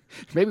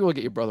 Maybe we'll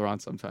get your brother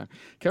on sometime.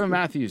 Kevin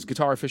Matthews,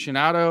 guitar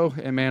aficionado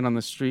and man on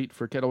the street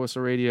for Kettle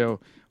Whistle Radio.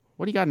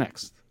 What do you got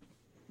next?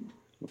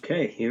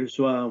 Okay, here's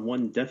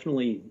one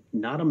definitely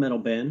not a metal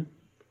band,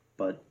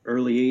 but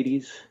early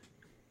 80s.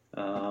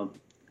 I'm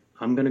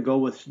going to go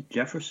with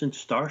Jefferson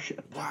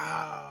Starship.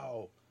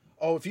 Wow.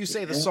 Oh, if you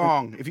say the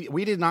song,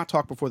 we did not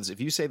talk before this. If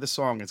you say the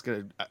song, it's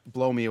gonna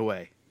blow me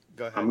away.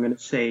 Go ahead. I'm going to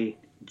say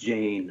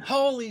Jane.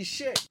 Holy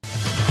shit!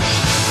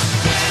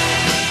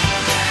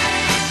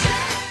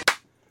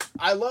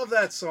 I love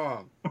that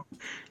song.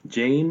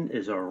 Jane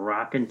is a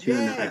rockin'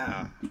 tune.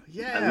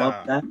 Yeah. I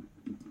love that.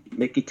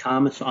 Mickey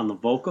Thomas on the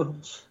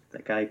vocals.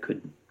 That guy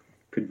could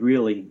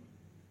really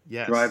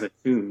drive a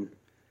tune.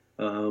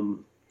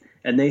 And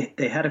they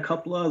had a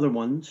couple of other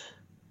ones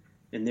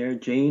in there.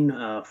 Jane,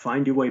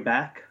 Find Your Way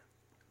Back.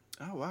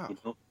 Oh, wow. You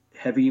know,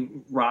 heavy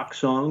rock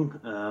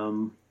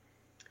song.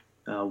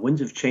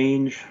 Winds of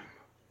Change.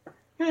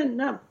 And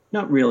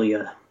not really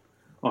a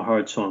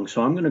hard song.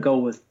 So I'm going to go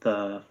with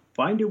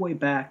Find Your Way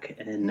Back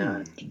and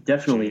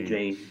definitely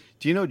Jane.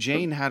 Do you know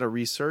Jane had a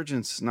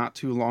resurgence not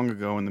too long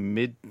ago in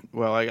the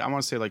I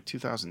want to say like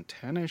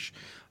 2010-ish.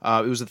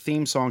 It was a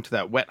theme song to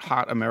that Wet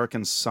Hot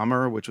American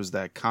Summer, which was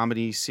that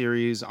comedy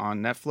series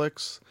on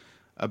Netflix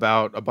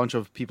about a bunch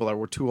of people that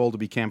were too old to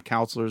be camp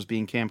counselors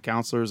being camp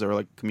counselors. They were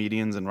like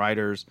comedians and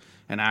writers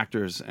and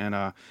actors.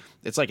 And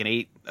it's like an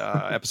 8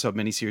 episode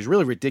miniseries,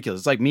 really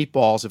ridiculous. It's like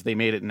Meatballs if they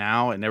made it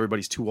now and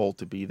everybody's too old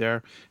to be there.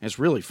 And it's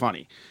really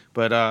funny.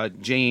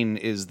 But Jane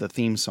is the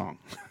theme song.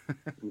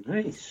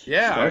 Nice.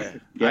 Yeah.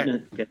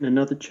 Getting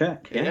another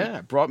check. Yeah,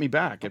 it brought me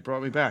back.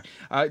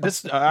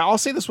 I'll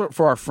say this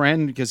for our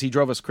friend because he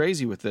drove us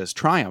crazy with this.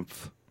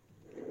 Triumph.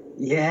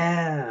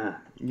 Yeah.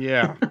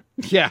 Yeah.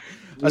 Yeah.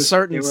 A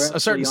certain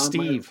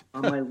Steve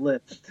on my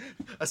list.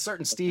 A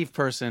certain Steve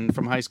person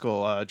from high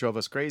school drove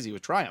us crazy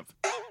with Triumph.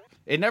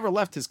 It never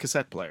left his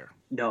cassette player.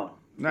 No.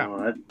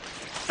 But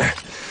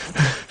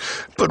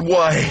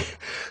why?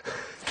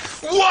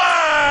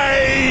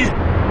 Why?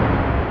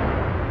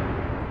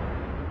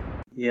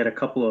 He had a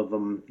couple of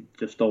them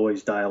just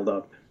always dialed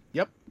up.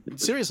 Yep.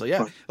 Seriously,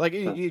 yeah. Like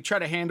you try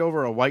to hand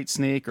over a White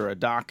Snake or a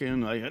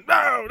Dokken, like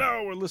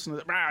no, we're listening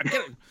to that.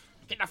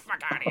 Get the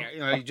fuck out of here. You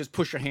know, you just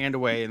push your hand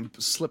away and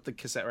slip the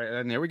cassette right,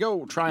 and there we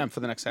go. Triumph for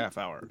the next half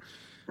hour.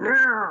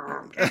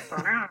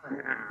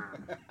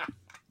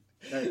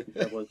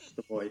 That was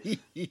the voice.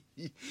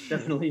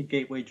 Definitely a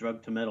gateway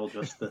drug to metal,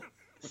 just the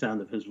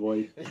sound of his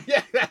voice.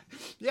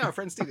 Yeah, our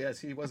friend Steve, yes,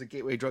 he was a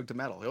gateway drug to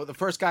metal. The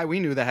first guy we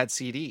knew that had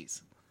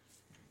CDs.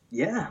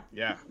 Yeah.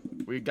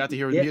 We got to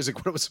hear the music,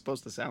 what it was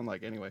supposed to sound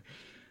like anyway.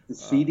 The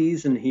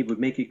CDs, and he would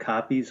make you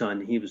copies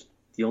on, he was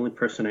the only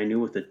person I knew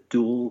with a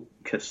dual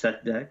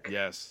cassette deck.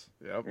 Yes.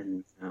 Yep.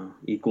 And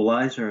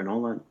equalizer and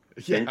all that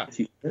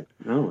fancy shit.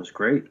 Oh, it was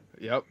great.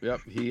 Yep.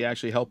 He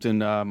actually helped in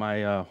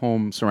my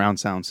home surround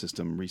sound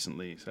system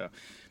recently. So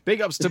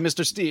big ups to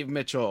Mr. Steve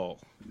Mitchell.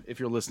 If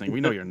you're listening, we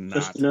know you're not.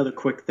 Just another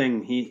quick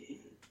thing.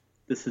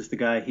 This is the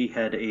guy, he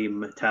had a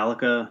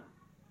Metallica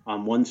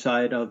on one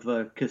side of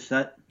a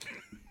cassette,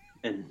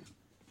 and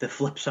the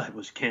flip side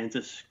was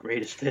Kansas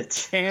Greatest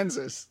Hits.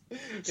 Kansas.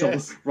 So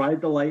yes. Ride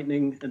the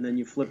Lightning, and then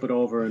you flip it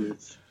over, and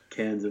it's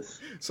Kansas.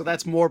 So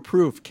that's more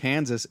proof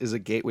Kansas is a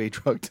gateway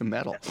drug to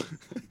metal.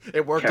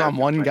 It worked on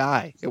one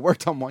guy.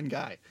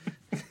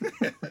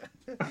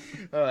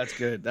 Oh, that's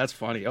good. That's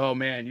funny. Oh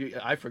man,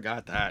 I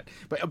forgot that.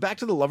 But back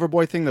to the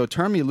Loverboy thing though.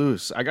 Turn Me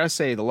Loose. I gotta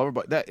say, the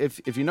Loverboy. That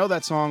if you know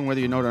that song,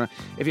 whether you know it or not,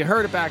 if you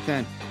heard it back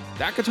then,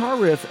 that guitar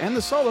riff and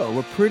the solo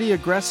were pretty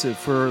aggressive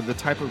for the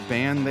type of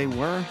band they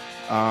were.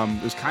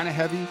 It was kind of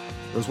heavy.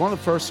 It was one of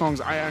the first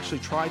songs I actually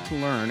tried to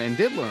learn and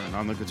did learn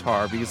on the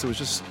guitar because it was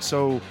just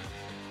so.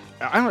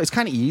 I don't know. It's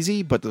kind of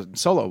easy, but the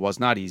solo was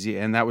not easy.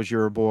 And that was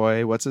your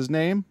boy. What's his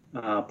name?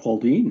 Paul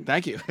Dean.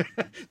 Thank you.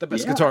 The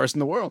best guitarist in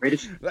the world.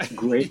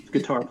 Great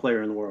guitar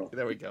player in the world.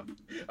 There we go.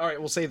 All right.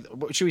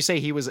 Should we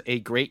say he was a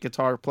great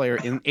guitar player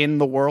in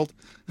the world?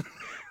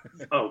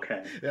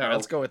 Okay. Yeah.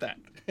 Let's go with that.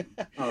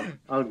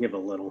 I'll give a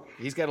little.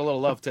 He's got a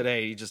little love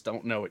today. You just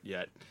don't know it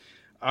yet.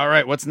 All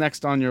right. What's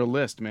next on your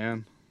list,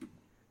 man?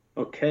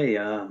 Okay.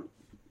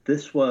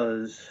 This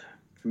was,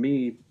 for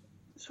me,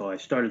 so I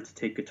started to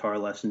take guitar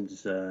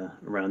lessons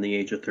around the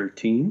age of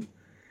 13.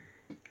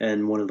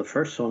 And one of the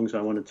first songs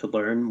I wanted to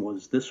learn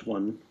was this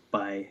one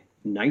by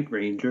Night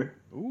Ranger.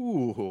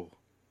 Ooh.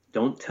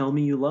 Don't Tell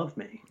Me You Love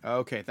Me.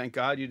 Okay. Thank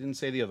God you didn't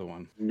say the other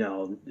one.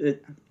 No.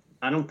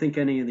 I don't think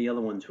any of the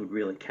other ones would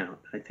really count.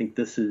 I think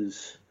this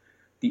is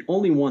the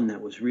only one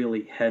that was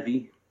really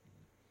heavy,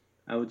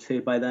 I would say,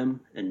 by them.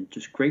 And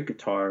just great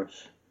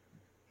guitars.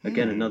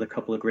 Again, another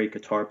couple of great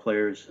guitar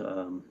players,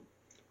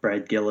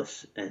 Brad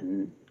Gillis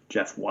and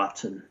Jeff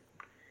Watson,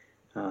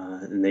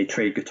 and they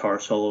trade guitar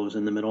solos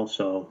in the middle.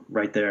 So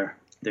right there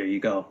you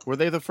go. Were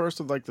they the first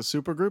of like the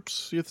super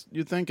groups?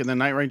 You think? And then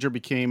Night Ranger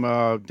became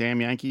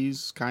Damn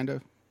Yankees, kind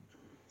of.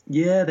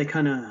 Yeah, they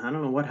kind of. I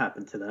don't know what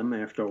happened to them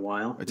after a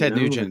while. Ted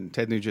Nugent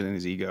and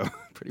his ego,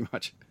 pretty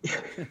much.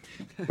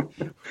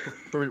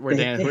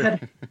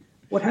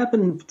 What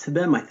happened to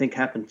them? I think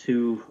happened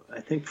to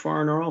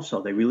Foreigner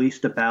also. They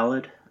released a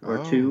ballad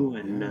or two,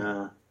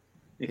 and.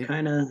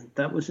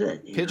 That was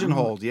it.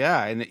 Pigeonholed,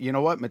 yeah. And you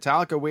know what?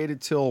 Metallica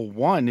waited till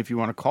 1, if you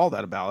want to call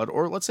that a ballad,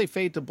 or let's say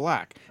Fade to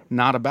Black,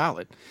 not a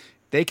ballad.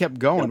 They kept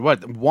going.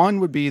 What one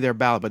would be their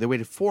ballad, but they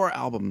waited 4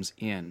 albums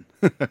in.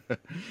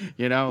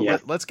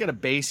 Let's get a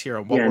base here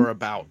on what we're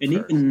about. And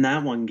first. even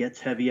that one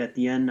gets heavy at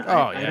the end.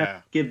 I'd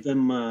have to give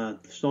them the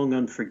song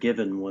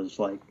 "Unforgiven" was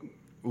like,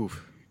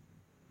 oof.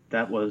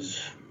 That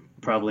was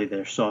probably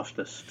their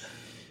softest.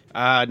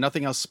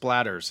 Nothing else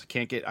splatters.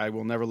 I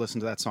will never listen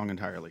to that song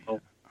entirely. Oh,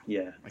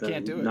 yeah. I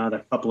can't do it. Not a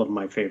couple of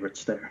my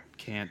favorites there.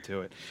 Can't do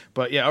it.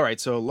 But yeah, all right.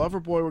 So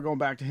Loverboy, we're going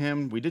back to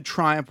him. We did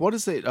Triumph. What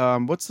is it?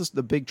 What's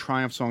the big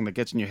Triumph song that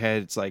gets in your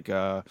head? It's like,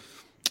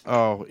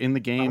 In the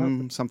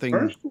Game, something.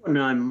 First one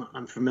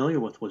I'm familiar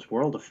with was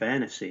World of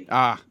Fantasy.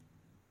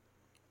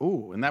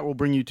 Ooh, and that will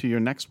bring you to your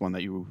next one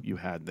that you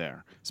had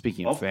there.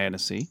 Speaking of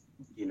fantasy.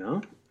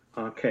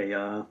 Okay.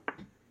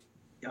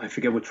 I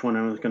forget which one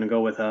I was going to go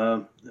with.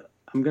 I'm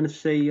going to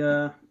say,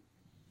 were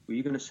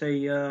you going to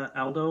say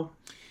Aldo?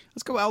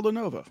 Let's go Aldo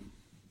Nova.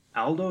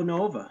 Aldo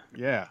Nova.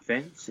 Yeah.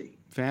 Fantasy.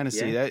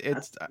 Yeah,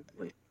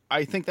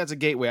 I think that's a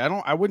gateway.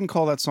 I wouldn't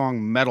call that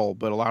song metal,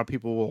 but a lot of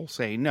people will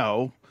say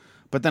no.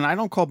 But then I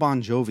don't call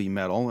Bon Jovi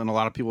metal, and a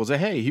lot of people say,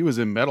 hey, he was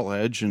in Metal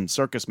Edge and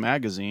Circus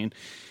Magazine.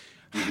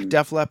 Mm-hmm.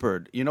 Def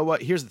Leppard. You know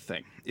what? Here's the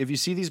thing. If you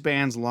see these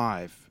bands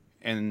live,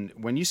 and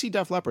when you see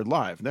Def Leppard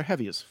live, they're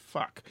heavy as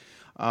fuck.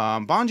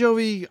 Bon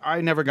Jovi, I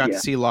never got to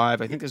see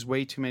live. I think there's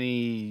way too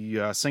many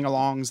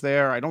sing-alongs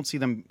there. I don't see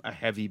them a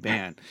heavy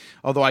band.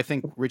 Although I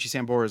think Richie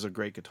Sambora is a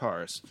great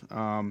guitarist.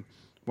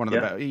 One of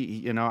the best.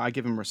 I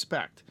give him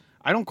respect.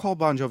 I don't call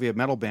Bon Jovi a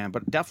metal band,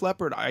 but Def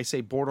Leppard, I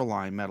say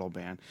borderline metal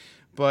band.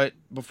 But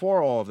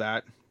before all of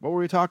that, what were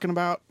we talking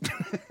about?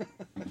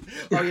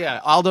 Oh yeah,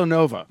 Aldo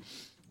Nova.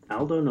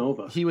 Aldo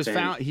Nova. He was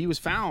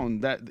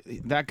found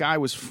that guy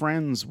was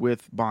friends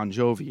with Bon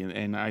Jovi,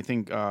 and I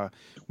think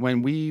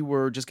when we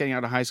were just getting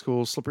out of high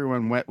school, Slippery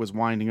When Wet was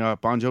winding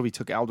up. Bon Jovi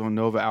took Aldo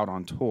Nova out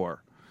on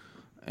tour,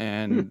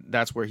 and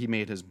that's where he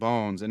made his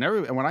bones. And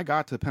when I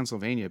got to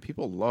Pennsylvania,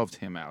 people loved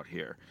him out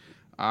here.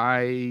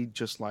 I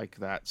just like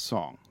that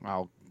song.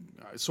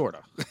 Sort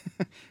of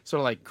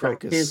like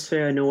Crocus. I can't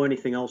say I know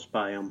anything else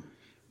by him.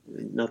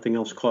 Nothing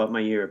else caught my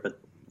ear, but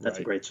that's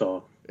a great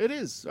song. It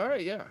is. All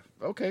right, yeah.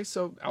 Okay,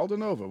 so Aldo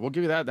Nova. We'll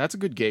give you that. That's a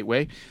good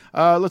gateway.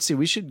 Let's see.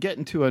 We should get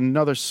into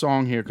another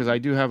song here because I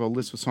do have a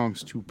list of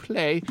songs to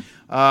play.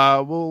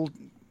 We'll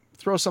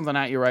throw something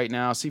at you right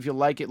now. See if you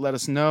like it. Let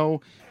us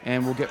know.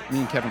 And me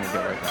and Kevin will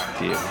get right back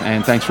to you.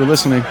 And thanks for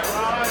listening.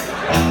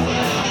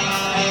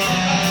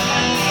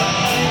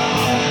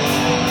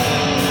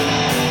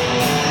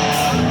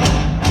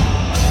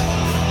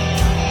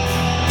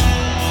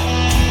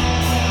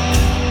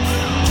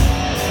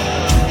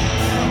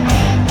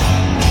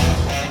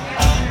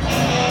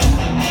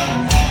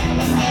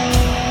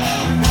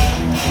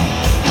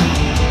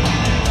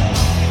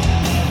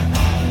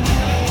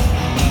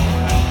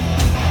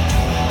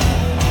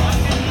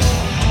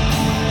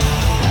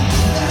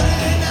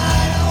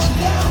 Night I was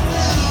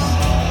downtown,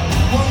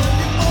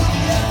 wondering for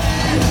the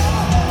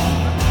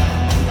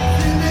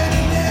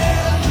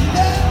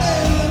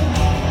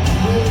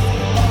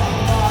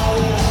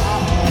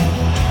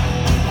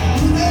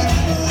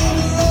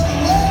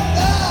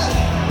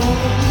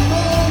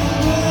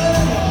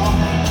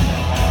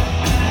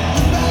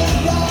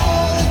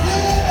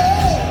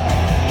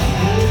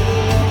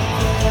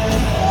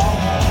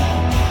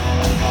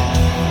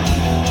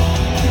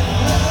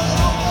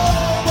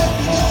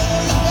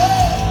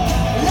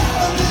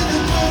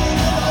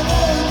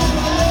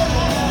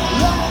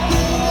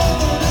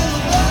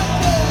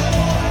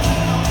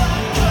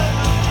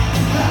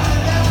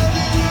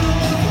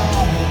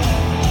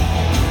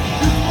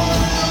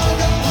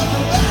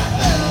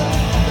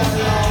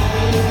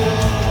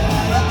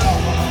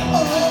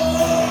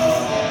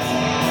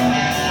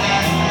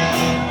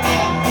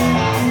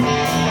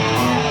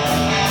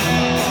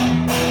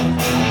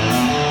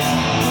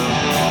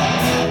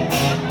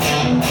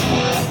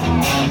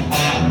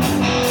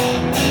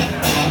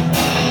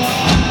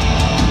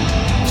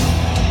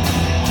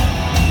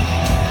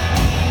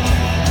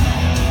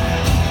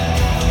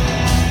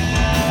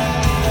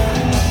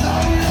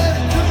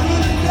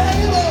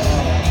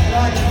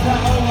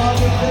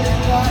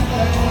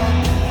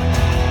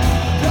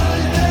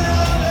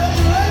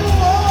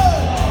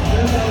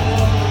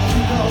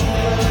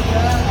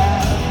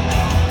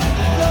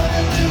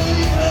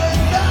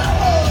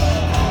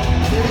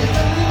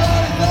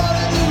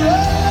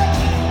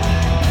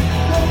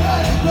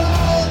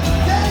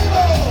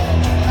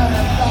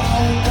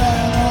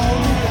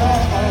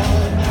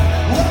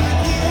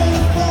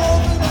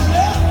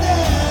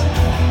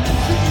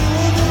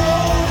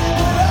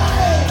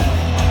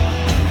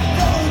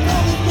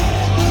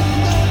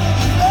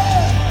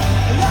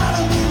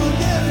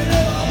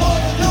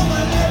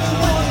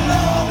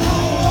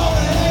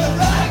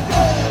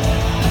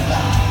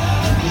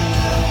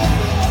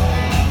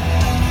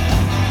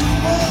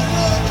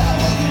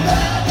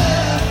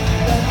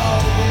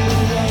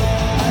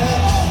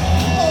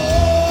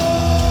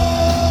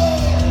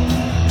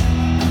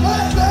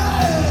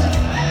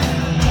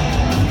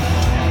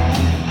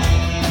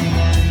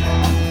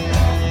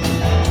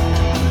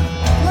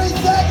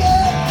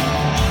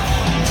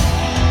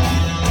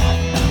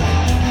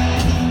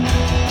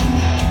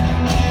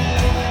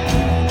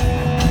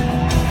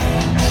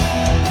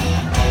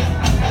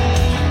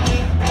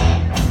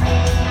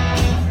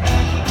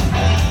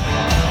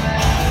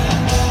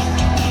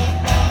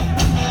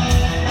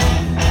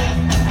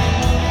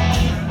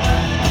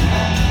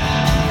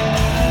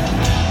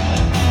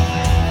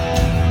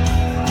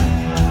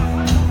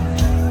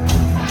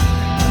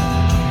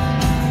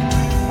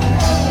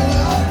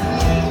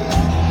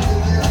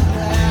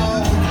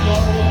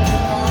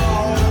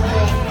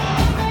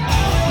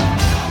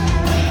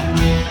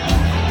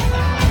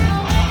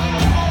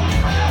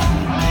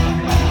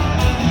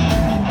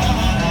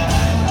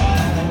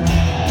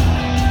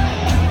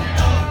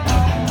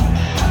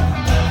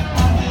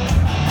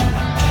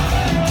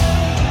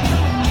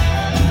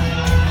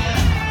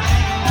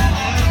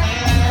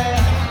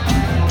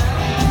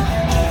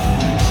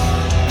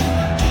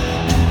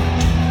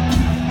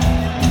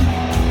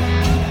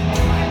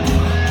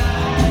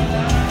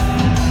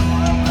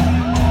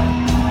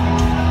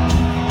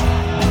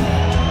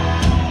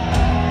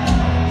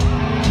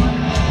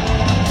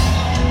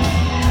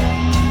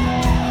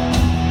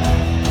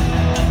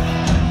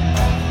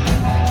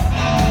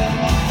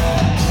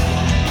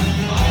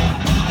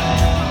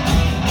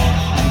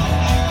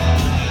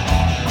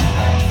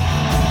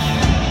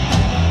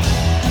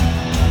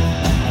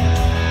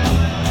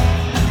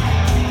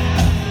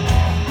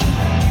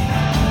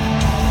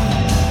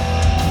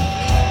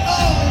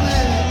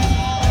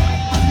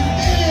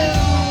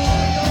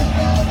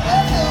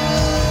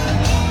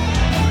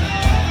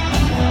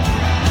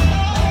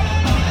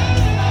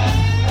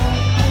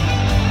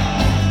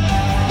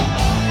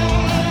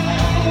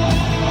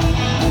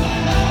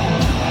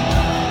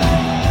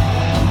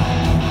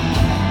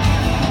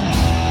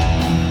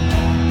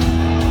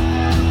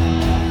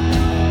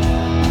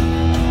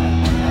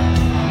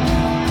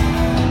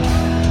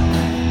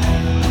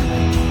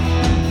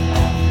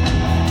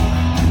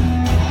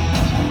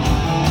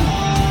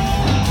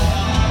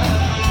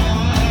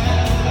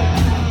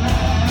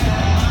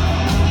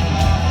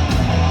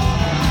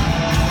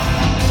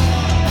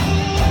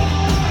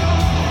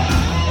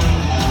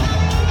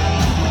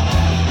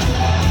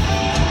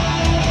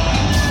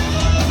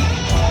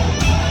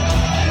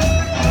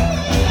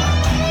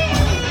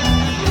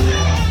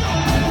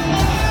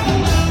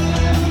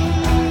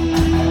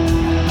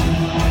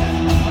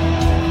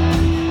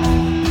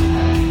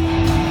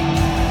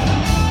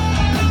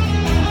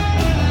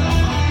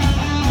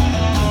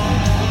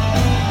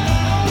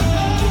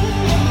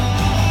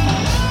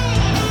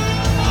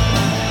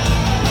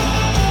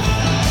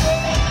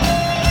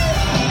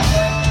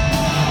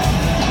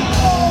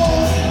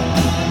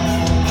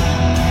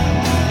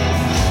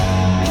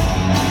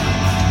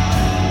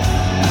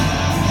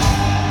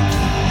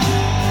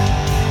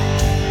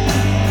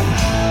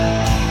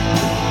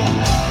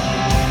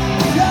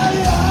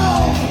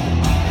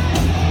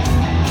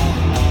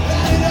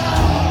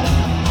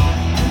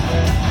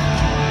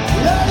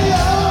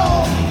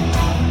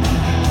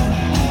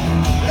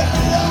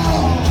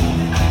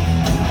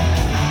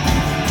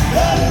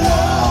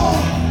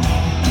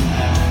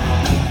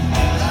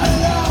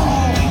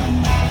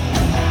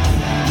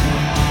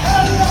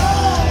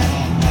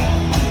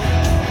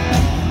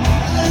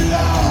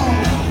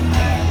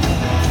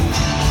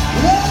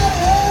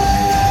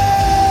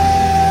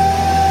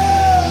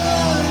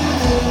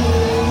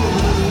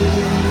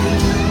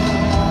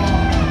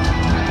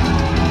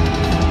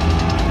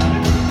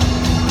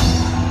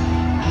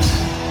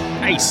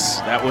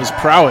That was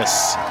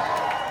Prowess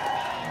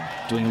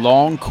doing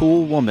Long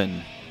Cool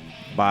Woman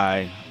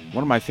by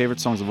one of my favorite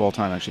songs of all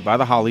time, actually, by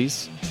the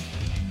Hollies.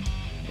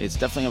 It's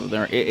definitely up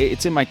there.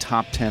 It's in my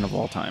top 10 of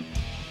all time.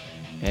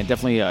 And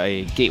definitely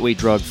a gateway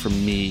drug for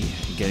me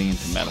getting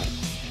into metal.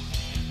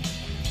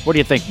 What do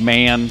you think,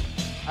 man?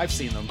 I've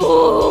seen them.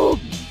 Oh,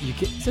 You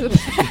get so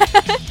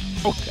bad.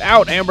 Oh,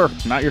 out, Amber.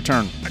 Not your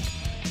turn.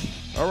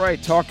 All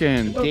right,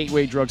 talking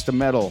gateway drugs to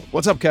metal.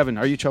 What's up, Kevin?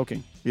 Are you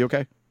choking? You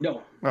okay?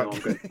 No, I'm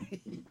good.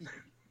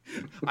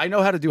 I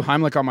know how to do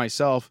Heimlich on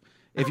myself.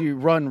 If you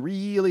run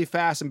really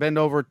fast and bend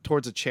over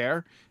towards a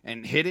chair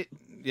and hit it,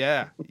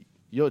 yeah,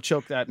 you'll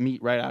choke that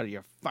meat right out of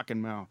your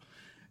fucking mouth.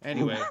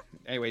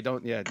 Anyway,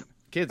 don't,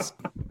 kids,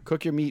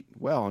 cook your meat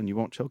well and you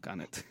won't choke on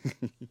it.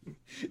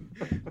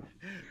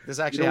 This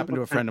actually happened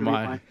to a friend of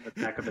mine.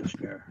 The back of a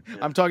chair. Yeah.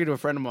 I'm talking to a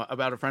friend of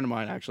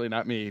mine, actually,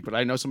 not me, but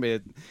I know somebody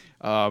had,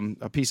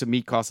 a piece of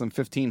meat cost them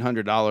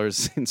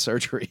 $1,500 in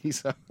surgery.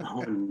 So.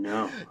 Oh,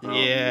 no. Oh,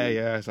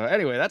 Yeah. So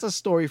anyway, that's a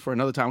story for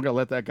another time. I'm going to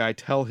let that guy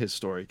tell his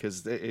story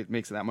because it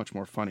makes it that much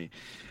more funny.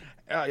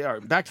 Yeah,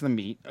 back to the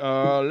meat.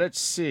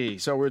 Let's see.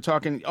 So we're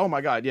talking, oh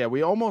my God, yeah,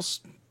 we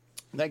almost,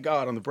 thank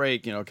God on the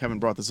break, Kevin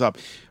brought this up.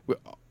 We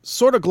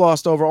sort of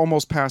glossed over,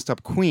 almost passed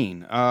up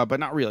Queen,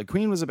 but not really.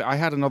 Queen was, I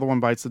had another one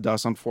bites the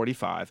dust on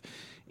 45,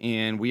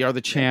 and We Are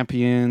the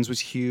Champions was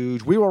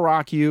huge. We Will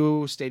Rock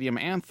You, Stadium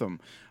Anthem.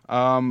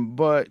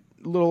 But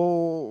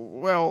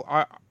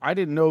I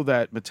didn't know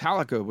that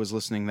Metallica was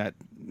listening that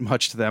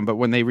much to them, but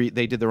when they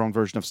did their own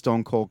version of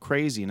Stone Cold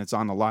Crazy, and it's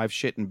on the Live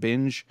Shit and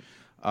Binge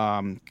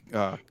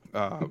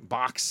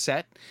box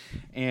set,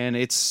 and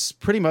it's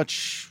pretty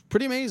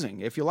amazing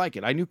if you like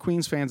it. I knew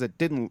Queen fans that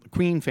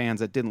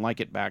didn't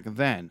like it back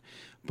then,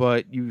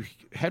 but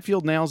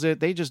Hetfield nails it.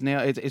 They just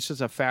nail it. It's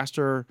just a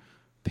faster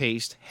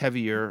paced,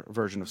 heavier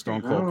version of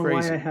Stone Cold I don't know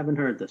Crazy. why I haven't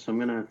heard this. I'm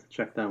gonna have to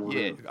check that one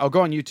out. I'll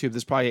go on YouTube.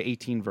 There's probably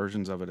 18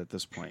 versions of it at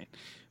this point,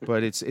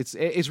 but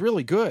it's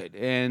really good.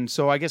 And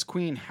so I guess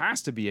Queen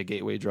has to be a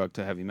gateway drug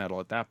to heavy metal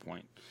at that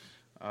point.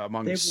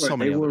 Among so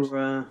many others.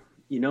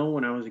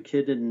 When I was a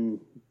kid and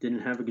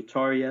didn't have a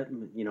guitar yet,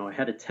 I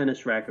had a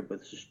tennis racket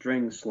with a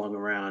string slung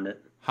around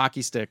it.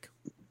 Hockey stick.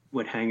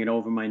 Would hang it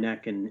over my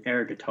neck and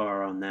air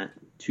guitar on that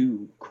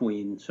to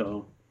Queen.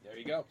 So there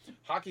you go.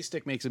 Hockey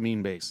stick makes a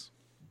mean bass.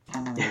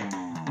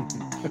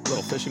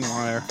 Little fishing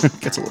wire.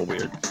 Gets a little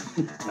weird.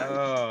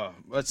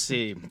 Let's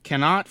see.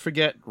 Cannot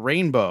forget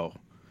Rainbow.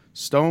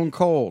 Stone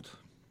Cold.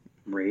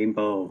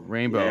 Rainbow.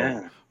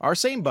 Yeah. Our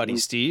same buddy,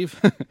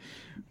 Steve.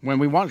 When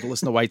we wanted to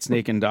listen to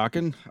Whitesnake and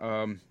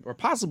Dokken, or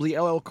possibly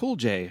LL Cool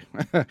J.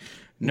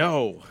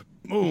 No.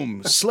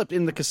 Boom. Slipped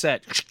in the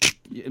cassette.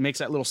 It makes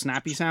that little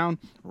snappy sound.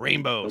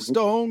 Rainbow.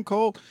 Stone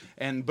Cold.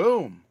 And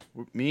boom.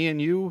 Me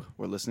and you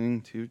were listening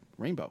to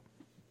Rainbow.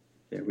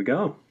 There we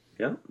go.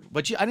 Yeah.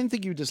 But I didn't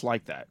think you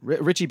disliked that.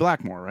 Richie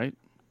Blackmore, right?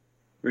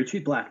 Richie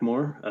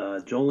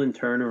Blackmore. Joel Lynn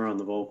Turner on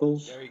the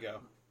vocals. There you go.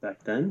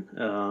 Back then.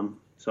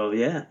 So,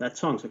 yeah, that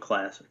song's a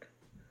classic.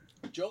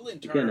 Joel Lynn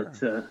Turner.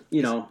 Again,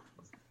 it's,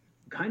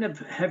 kind of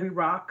heavy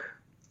rock,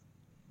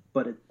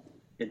 but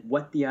it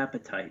whet the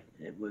appetite.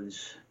 It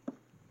was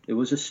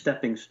a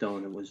stepping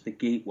stone. It was the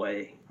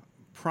gateway.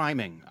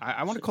 Priming.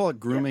 I want to call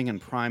it grooming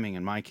and priming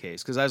in my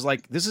case, because I was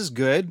like, this is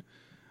good,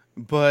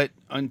 but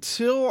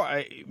until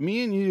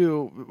me and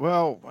you,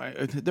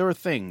 there were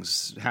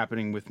things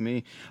happening with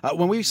me.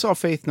 When we saw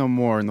Faith No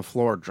More and the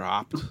floor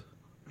dropped,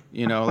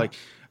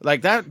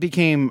 like that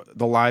became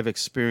the live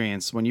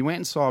experience. When you went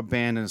and saw a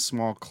band in a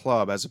small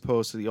club as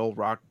opposed to the old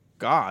rock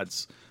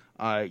gods,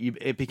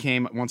 it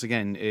became, once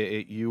again,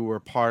 you were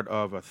part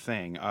of a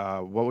thing.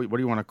 What do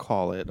you want to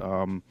call it?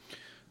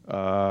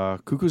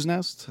 Cuckoo's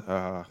Nest?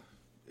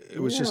 It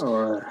was just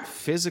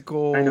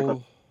physical. Kind of a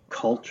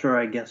culture,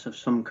 I guess, of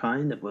some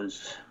kind. It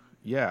was.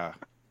 Yeah.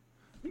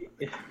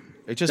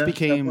 It just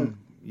became.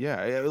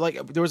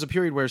 Like there was a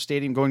period where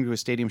going to a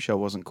stadium show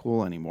wasn't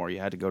cool anymore. You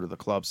had to go to the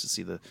clubs to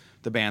see the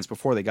bands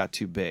before they got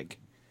too big.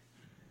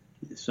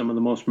 Some of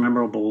the most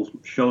memorable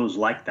shows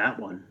like that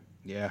one.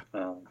 Yeah.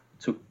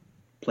 Took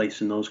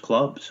place in those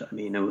clubs. I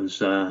mean, it was,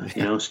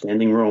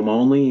 standing room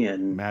only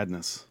and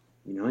madness.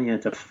 You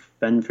had to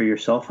fend for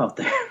yourself out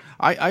there.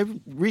 I've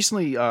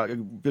recently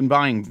been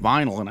buying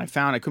vinyl, and I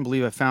couldn't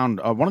believe I found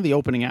one of the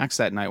opening acts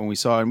that night when we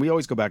saw, and we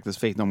always go back to this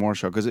Faith No More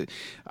show, because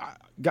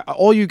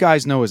all you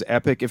guys know is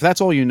Epic. If that's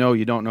all you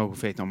don't know who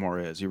Faith No More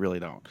is. You really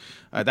don't.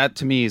 That,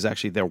 to me, is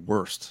actually their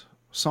worst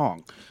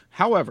song.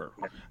 However,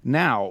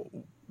 now,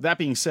 that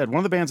being said, one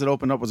of the bands that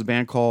opened up was a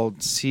band called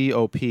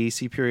COP,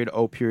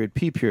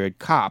 C.O.P.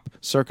 COP,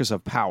 Circus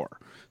of Power.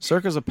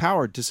 Circus of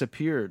Power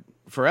disappeared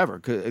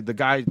forever.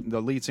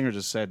 The lead singer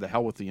just said, the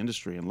hell with the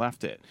industry, and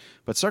left it.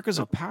 But Circus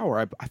of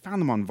Power, I found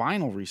them on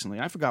vinyl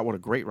recently. I forgot what a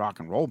great rock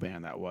and roll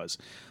band that was.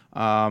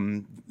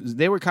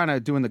 They were kind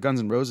of doing the Guns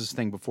N' Roses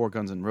thing before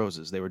Guns N'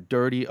 Roses. They were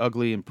dirty,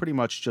 ugly, and pretty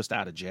much just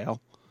out of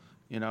jail.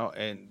 And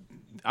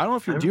I don't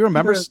know if do you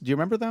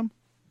remember them?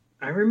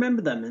 I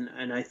remember them,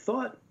 and I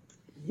thought,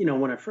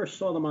 when I first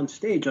saw them on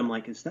stage, I'm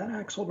like, is that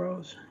Axl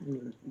Rose?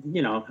 And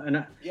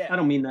I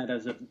don't mean that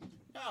as a...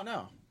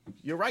 No.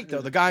 You're right,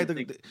 though. The guy,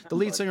 the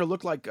lead singer,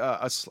 looked like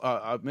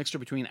a mixture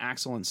between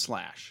Axl and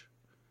Slash.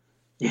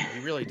 Yeah. He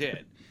really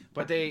did.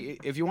 But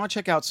if you want to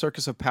check out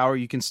Circus of Power,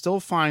 you can still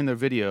find their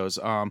videos.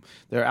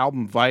 Their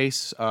album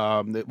Vice,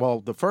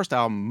 the first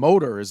album,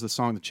 Motor, is the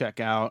song to check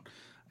out.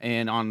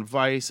 And on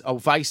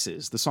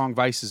Vices, the song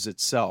Vices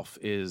itself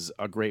is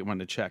a great one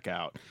to check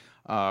out.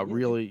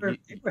 Really,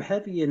 they were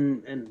heavy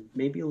and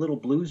maybe a little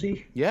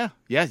bluesy. Yeah,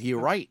 you're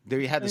right.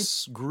 They had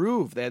this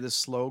groove. They had this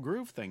slow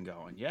groove thing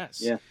going.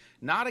 Yes. Yeah.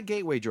 Not a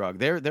gateway drug.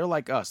 They're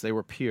like us. They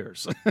were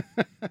peers.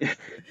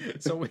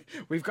 So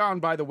we've gone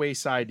by the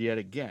wayside yet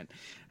again.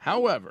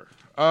 However,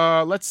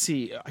 let's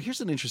see.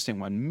 Here's an interesting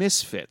one.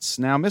 Misfits.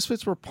 Now,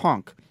 Misfits were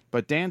punk,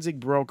 but Danzig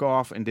broke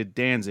off and did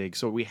Danzig,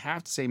 so we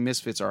have to say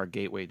Misfits are a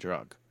gateway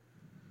drug.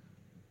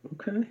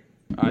 Okay.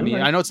 I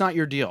mean, I know it's not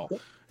your deal.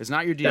 It's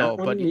not your deal,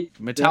 but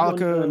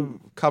Metallica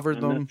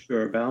covered them. I'm not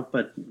sure about,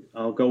 but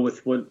I'll go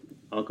with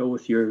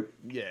your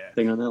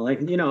thing on that.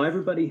 Like,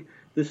 everybody,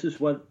 this is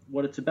what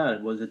it's about.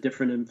 It was a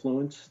different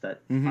influence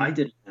that I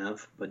didn't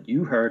have, but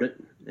you heard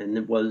it, and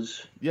it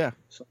was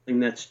something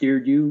that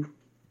steered you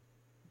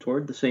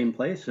toward the same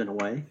place in a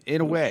way. In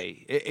a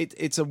way,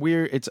 it's a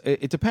weird.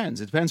 It depends.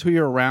 It depends who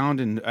you're around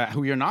and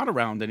who you're not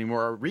around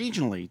anymore.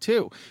 Regionally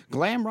too,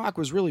 glam rock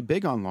was really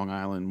big on Long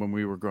Island when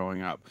we were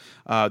growing up.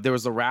 There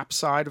was the rap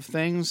side of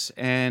things,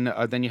 and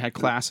then you had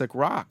classic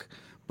rock.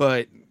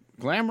 But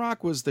glam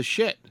rock was the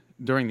shit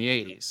during the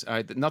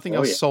 '80s. Nothing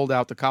else sold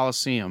out the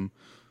Coliseum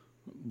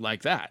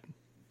like that.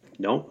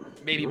 No.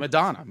 Maybe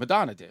Madonna.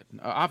 Madonna did.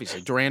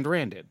 Obviously, Duran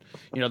Duran did.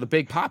 The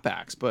big pop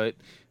acts, but.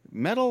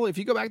 Metal, if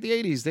you go back to the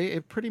 80s,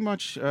 it pretty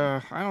much,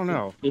 I don't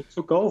know. It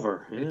took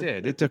over. Yeah. It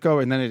did. It took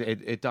over, and then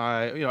it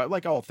died.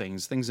 Like all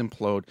things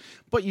implode.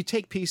 But you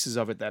take pieces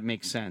of it that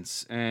make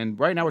sense. And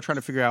right now we're trying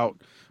to figure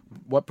out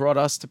what brought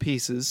us to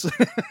pieces.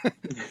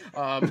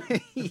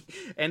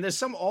 And there's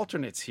some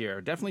alternates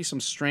here, definitely some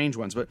strange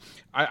ones. But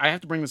I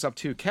have to bring this up,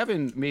 too.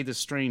 Kevin made this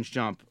strange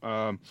jump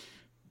all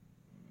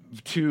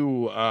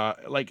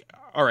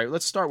right,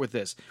 let's start with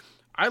this.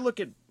 I look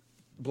at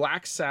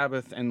Black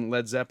Sabbath and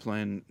Led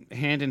Zeppelin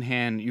hand in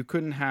hand. You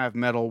couldn't have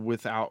metal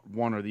without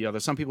one or the other.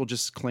 Some people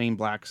just claim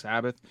Black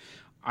Sabbath.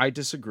 I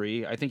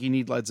disagree. I think you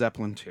need Led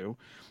Zeppelin too.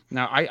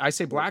 Now, I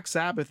say Black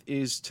Sabbath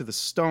is to the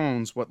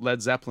Stones what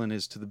Led Zeppelin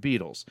is to the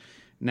Beatles.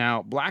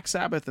 Now, Black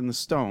Sabbath and the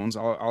Stones,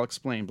 I'll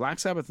explain. Black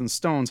Sabbath and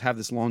Stones have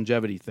this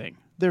longevity thing.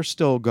 They're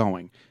still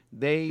going.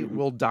 They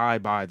will die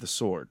by the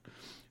sword.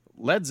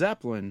 Led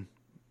Zeppelin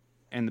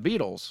and the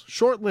Beatles,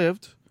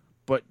 short-lived,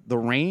 but the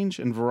range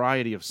and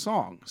variety of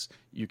songs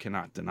you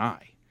cannot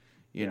deny,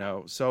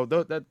 So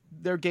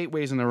they're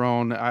gateways in their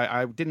own.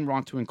 I didn't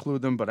want to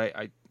include them, but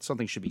I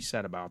something should be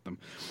said about them.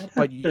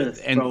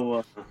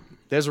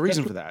 There's a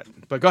reason for that.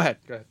 But go ahead.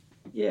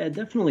 Yeah,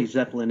 definitely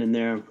Zeppelin in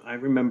there. I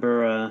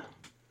remember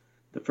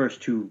the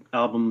first two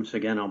albums.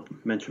 Again, I'll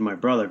mention my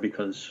brother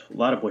because a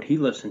lot of what he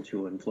listened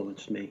to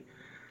influenced me.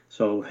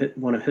 So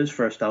one of his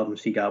first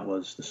albums he got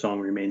was The Song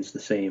Remains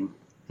the Same,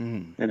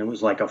 and it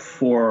was like a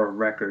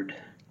 4-record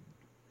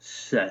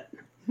set,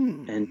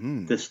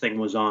 and this thing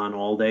was on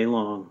all day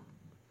long.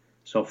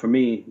 So for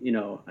me,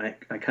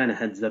 I kind of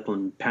had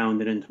Zeppelin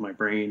pounded into my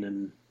brain,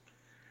 and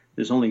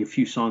there's only a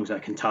few songs I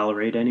can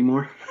tolerate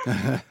anymore.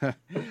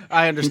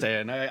 I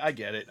understand. I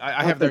get it.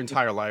 I have their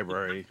entire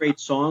library. Great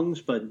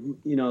songs, but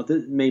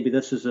maybe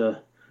this is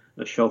a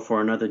show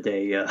for another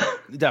day.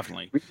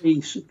 Definitely.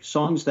 Really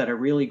songs that are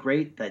really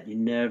great that you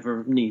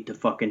never need to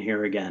fucking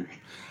hear again.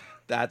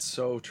 That's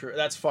so true.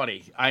 That's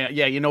funny.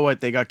 You know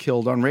what? They got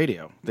killed on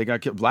radio. They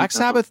got killed. Black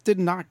Sabbath did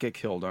not get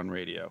killed on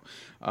radio.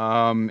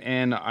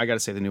 And I got to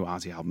say, the new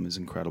Ozzy album is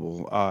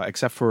incredible,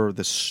 except for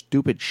the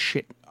stupid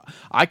shit.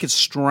 I could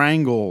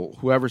strangle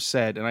whoever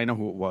said, and I know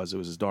who it was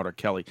his daughter,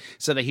 Kelly,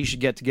 said that he should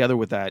get together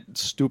with that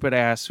stupid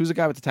ass. Who's the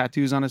guy with the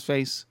tattoos on his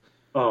face?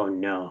 Oh,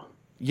 no.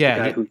 Yeah.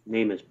 The guy whose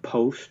name is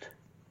Post.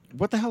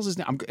 What the hell's his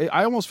name?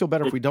 I almost feel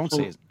better if we don't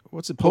say it.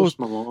 What's it? Post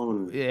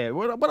Malone. Yeah,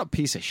 what a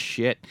piece of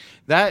shit.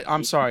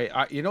 I'm sorry.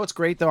 You know what's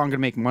great though? I'm gonna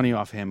make money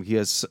off him.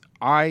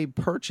 I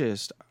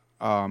purchased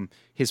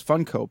his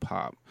Funko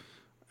Pop.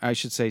 I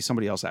should say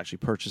somebody else actually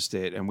purchased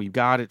it, and we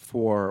got it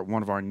for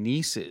one of our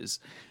nieces.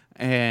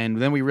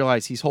 And then we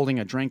realized he's holding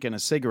a drink and a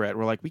cigarette.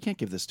 We're like, we can't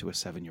give this to a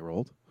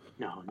 7-year-old.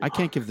 No. I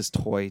can't give this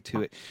toy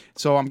to it.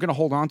 So I'm gonna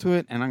hold on to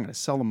it, and I'm gonna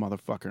sell the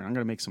motherfucker. And I'm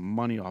gonna make some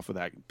money off of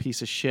that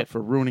piece of shit for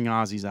ruining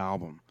Ozzy's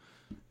album.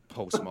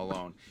 Post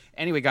Malone.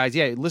 Anyway, guys,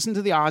 listen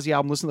to the Ozzy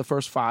album, listen to the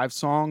first 5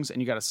 songs,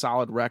 and you got a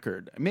solid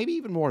record. Maybe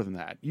even more than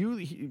that.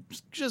 You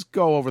just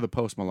go over the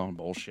Post Malone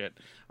bullshit.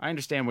 I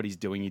understand what he's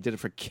doing. He did it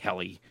for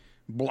Kelly.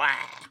 Blah.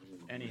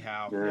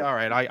 Anyhow, all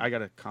right, I got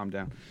to calm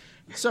down.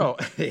 So,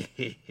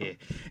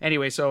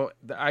 anyway,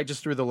 I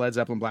just threw the Led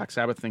Zeppelin Black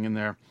Sabbath thing in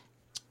there.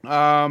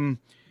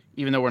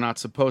 Even though we're not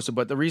supposed to.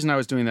 But the reason I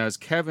was doing that is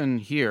Kevin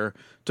here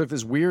took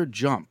this weird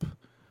jump,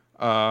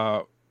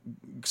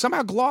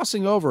 somehow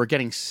glossing over,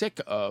 getting sick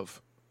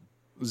of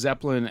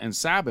Zeppelin and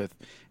Sabbath,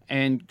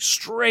 and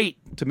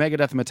straight to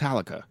Megadeth and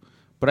Metallica.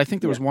 But I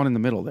think there was one in the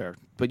middle there.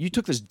 But you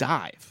took this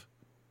dive.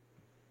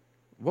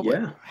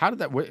 Yeah. How did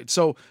that?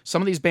 So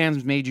some of these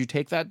bands made you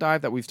take that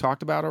dive that we've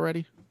talked about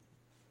already.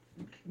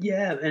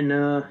 Yeah,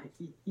 and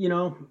you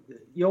know,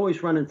 you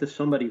always run into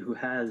somebody who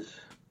has,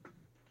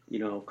 you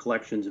know,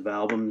 collections of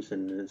albums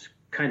and is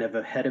kind of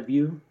ahead of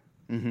you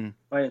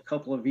by a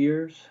couple of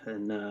years,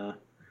 and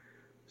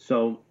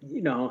so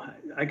you know,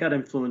 I got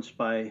influenced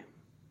by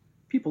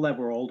people that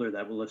were older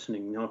that were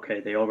listening. Okay,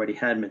 they already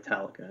had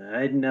Metallica.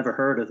 I had never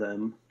heard of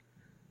them.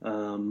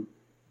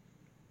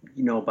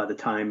 You know, by the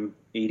time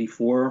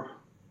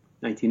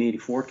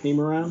 1984 came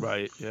around.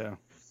 Right. Yeah.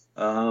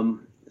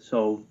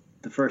 So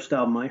the first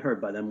album I heard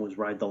by them was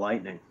Ride the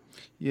Lightning.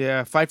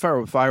 Yeah. Fight Fire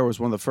with Fire was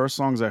one of the first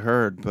songs I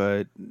heard,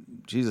 but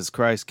Jesus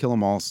Christ, Kill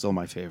 'Em All is still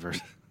my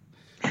favorite.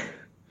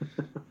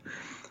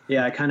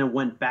 Yeah, I kind of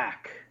went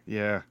back.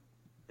 Yeah.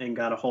 And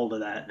got a hold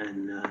of that,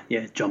 and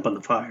yeah, Jump in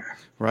the Fire.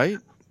 Right?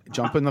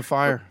 Jump in the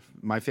Fire.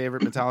 My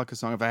favorite Metallica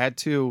song. If I had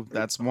two,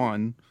 that's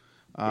one.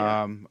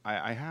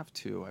 I have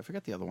two. I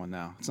forget the other one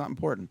now. It's not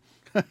important.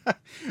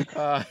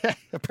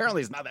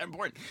 Apparently, it's not that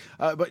important.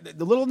 But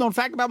the little known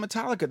fact about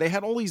Metallica, they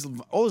had all this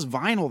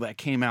vinyl that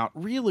came out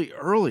really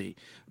early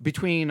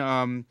between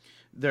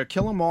their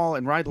Kill 'Em All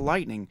and Ride the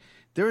Lightning.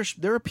 There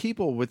are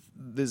people with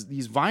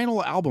these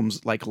vinyl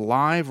albums like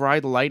Live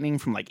Ride the Lightning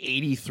from like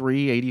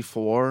 83,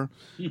 84,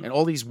 and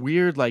all these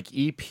weird like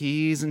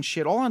EPs and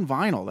shit all on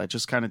vinyl that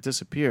just kind of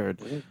disappeared.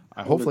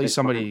 I hope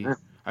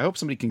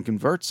somebody can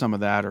convert some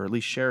of that or at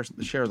least share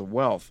the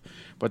wealth.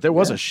 But there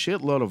was a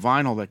shitload of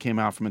vinyl that came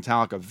out from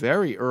Metallica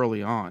very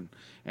early on.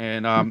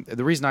 And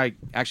the reason I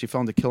actually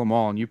fell into Kill 'Em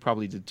All, and you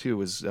probably did too,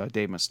 was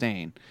Dave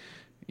Mustaine.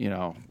 You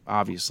know,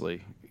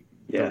 obviously.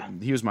 Yeah,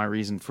 he was my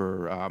reason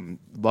for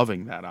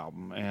loving that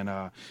album,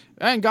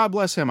 and God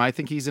bless him. I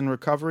think he's in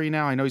recovery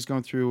now. I know he's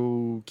going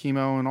through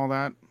chemo and all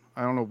that.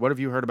 I don't know. What have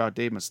you heard about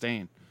Dave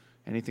Mustaine?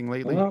 Anything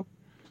lately? Well,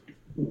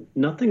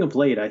 nothing of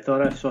late. I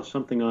thought I saw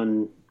something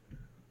on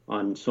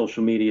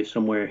social media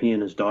somewhere. He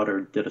and his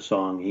daughter did a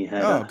song. He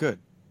had good.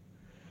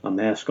 A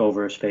mask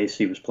over his face.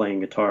 He was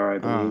playing guitar, I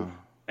believe.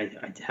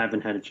 I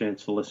haven't had a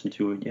chance to listen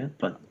to it yet,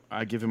 but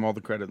I give him all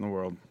the credit in the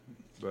world.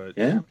 But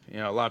yeah, you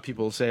know, a lot of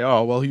people say,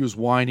 "Oh, well, he was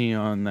whiny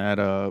on that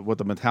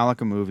the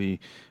Metallica movie,"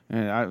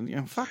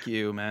 and fuck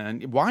you,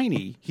 man,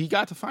 whiny. He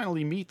got to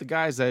finally meet the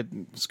guys that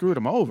screwed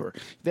him over.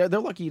 They're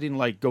lucky he didn't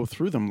like go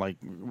through them like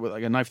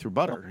a knife through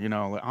butter, you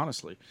know,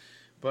 honestly.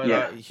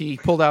 But he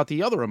pulled out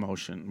the other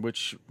emotion,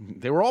 which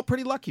they were all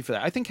pretty lucky for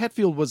that. I think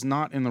Hetfield was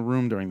not in the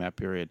room during that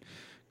period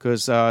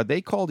because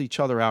they called each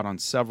other out on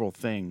several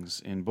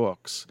things in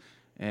books,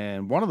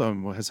 and one of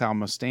them was how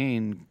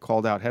Mustaine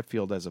called out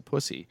Hetfield as a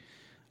pussy.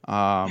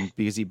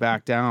 Because he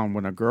backed down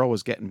when a girl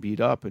was getting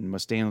beat up, and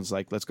Mustaine was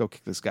like, "Let's go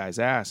kick this guy's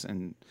ass,"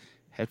 and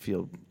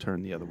Hetfield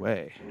turned the other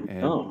way.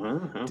 And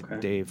okay.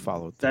 Dave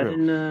followed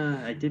through.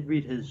 I did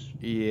read his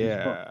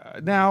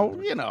book. Now,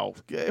 you know,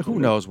 who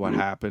knows what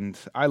happened.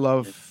 I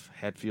love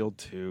Hetfield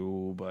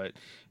too,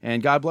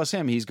 and God bless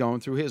him, he's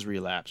going through his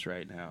relapse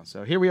right now.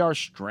 So here we are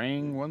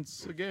straying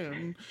once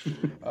again.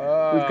 We've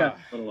got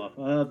a little off.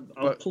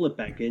 I'll pull it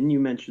back in. You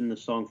mentioned the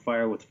song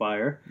Fire with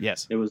Fire.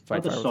 Yes. There was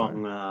another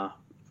song,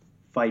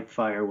 Fight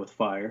Fire with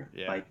Fire.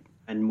 Yeah.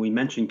 And we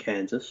mentioned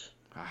Kansas.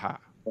 Aha.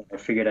 I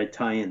figured I'd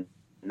tie in.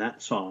 And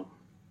that song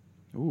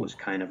Ooh. was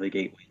kind of a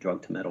gateway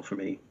drug to metal for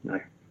me.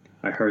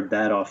 I heard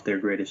that off their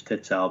Greatest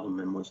Hits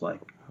album and was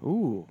like,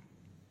 ooh.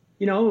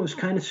 You know, it was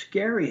kind of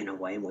scary in a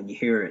way when you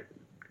hear it,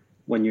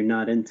 when you're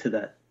not into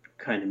that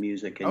kind of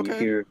music and you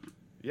hear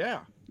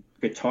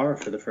guitar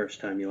for the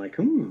first time. You're like,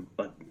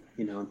 but,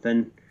 you know,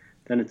 then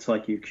it's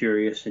like you're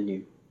curious and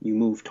you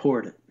move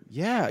toward it.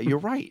 Yeah, you're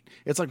right.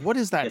 It's like, what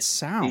is that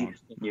sound?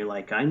 And you're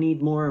like, I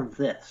need more of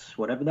this.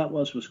 Whatever that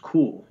was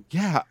cool.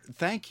 Yeah,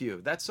 thank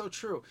you. That's so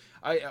true.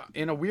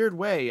 In a weird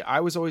way, I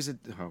was always...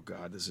 oh,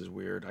 God, this is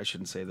weird. I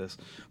shouldn't say this.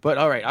 But,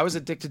 all right, I was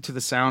addicted to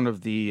the sound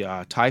of the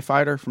TIE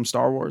Fighter from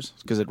Star Wars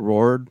because it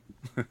roared.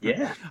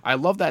 Yeah. I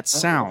love that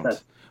sound. Love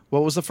that.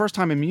 Well, it was the first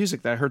time in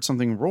music that I heard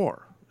something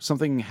roar.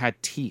 Something had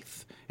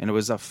teeth, and it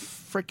was a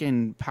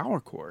freaking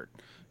power chord,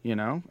 you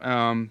know?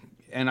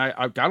 And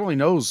I God only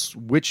knows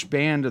which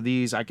band of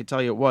these I could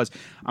tell you it was.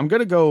 I'm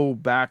going to go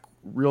back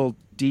real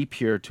deep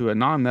here to a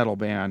non-metal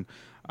band.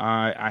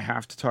 I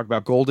have to talk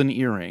about Golden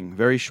Earring,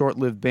 very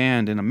short-lived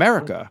band in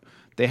America.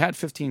 They had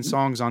 15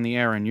 songs on the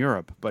air in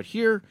Europe, but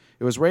here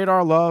it was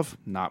Radar Love,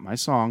 not my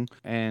song,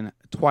 and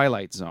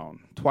Twilight Zone.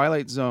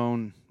 Twilight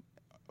Zone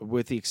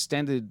with the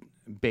extended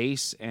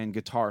bass and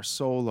guitar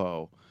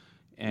solo,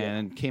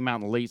 and came out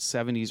in the late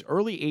 70s,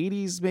 early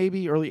 80s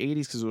maybe, early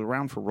 80s because it was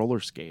around for roller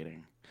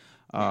skating.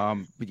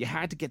 But you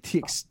had to get the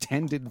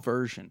extended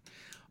version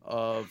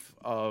of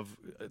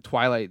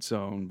Twilight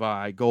Zone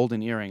by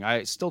Golden Earring.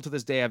 I still to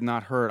this day have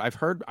not heard.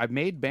 I've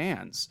made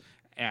bands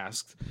in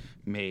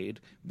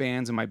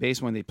my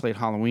basement when they played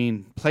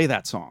Halloween play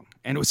that song,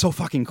 and it was so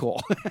fucking cool.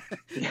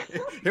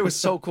 It was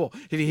so cool.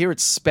 Did you hear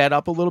it sped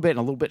up a little bit and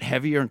a little bit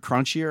heavier and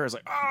crunchier? I was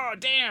like, oh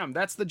damn,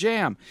 that's the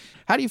jam.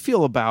 How do you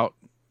feel about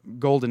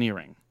Golden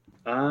Earring?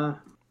 I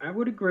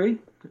would agree.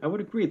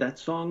 That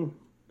song.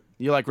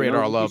 You like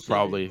Radar Love,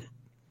 probably.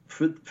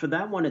 For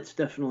that one, it's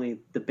definitely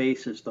the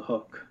bass is the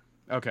hook.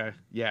 Okay,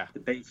 yeah. The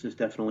bass is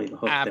definitely the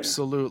hook.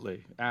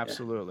 Absolutely.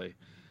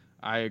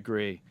 I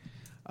agree.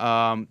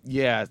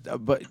 Yeah,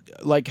 but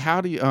like,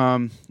 how do you,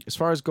 as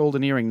far as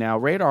Golden Earring now,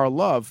 Radar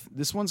Love,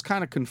 this one's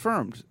kind of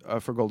confirmed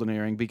for Golden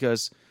Earring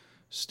because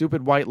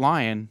Stupid White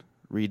Lion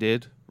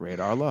redid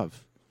Radar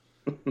Love.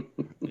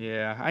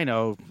 Yeah, I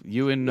know.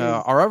 You and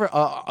our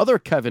other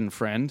Kevin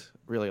friend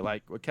really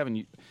like,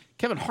 Kevin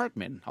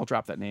Hartman, I'll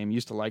drop that name,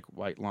 used to like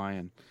White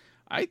Lion.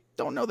 I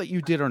don't know that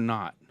you did or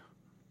not.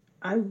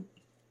 I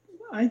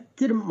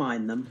didn't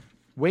mind them.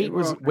 Wait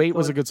was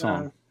a good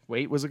song.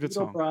 Wait was a good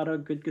song.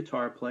 Brada, good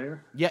guitar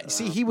player. Yeah,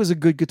 see, he was a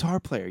good guitar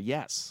player.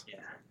 Yes. Yeah.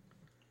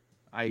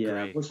 I agree.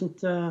 Yeah, it wasn't,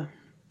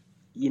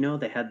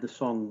 they had the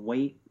song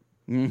Wait.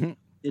 Mm-hmm.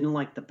 Didn't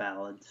like the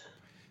ballads.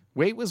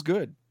 Wait was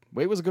good.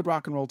 Wait was a good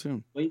rock and roll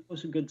tune. Wait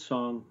was a good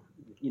song.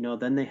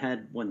 Then they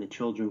had When the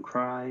Children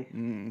Cry.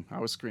 I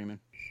was screaming.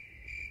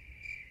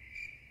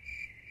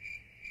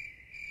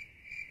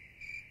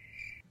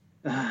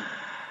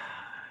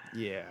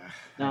 Yeah,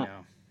 I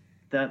know.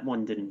 That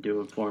one didn't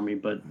do it for me,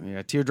 but...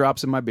 Yeah,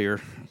 teardrops in my beer.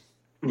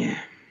 Yeah.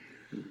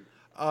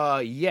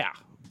 Yeah,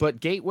 but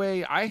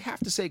Gateway, I have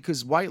to say,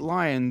 because White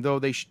Lion, though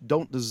they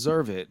don't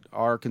deserve it,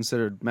 are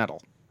considered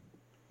metal.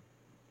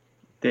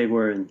 They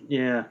were,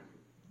 the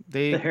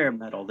hair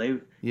metal. They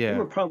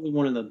were probably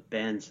one of the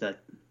bands that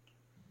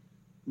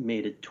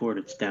made it toward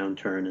its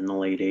downturn in the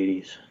late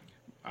 80s.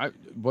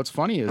 What's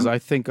funny is I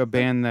think a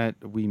band that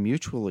we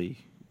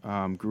mutually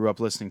grew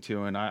up listening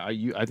to, and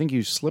I think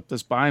you slipped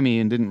this by me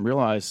and didn't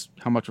realize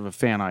how much of a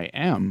fan I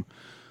am.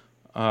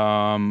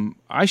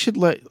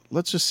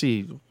 Let's just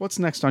see what's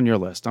next on your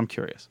list. I'm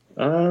curious.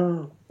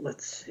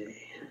 Let's see.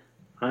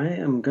 I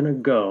am gonna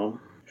go.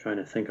 Trying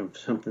to think of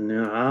something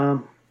new.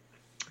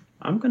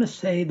 I'm gonna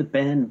say the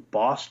band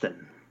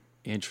Boston.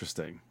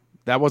 Interesting.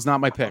 That was not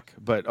my pick,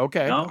 but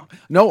okay.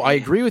 No, I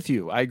agree with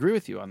you. I agree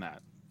with you on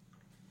that.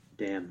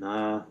 Damn.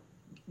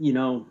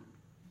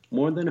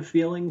 More Than a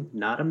Feeling,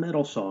 not a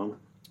metal song.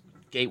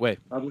 Gateway.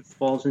 Probably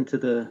falls into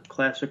the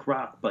classic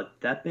rock, but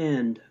that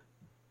band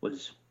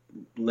was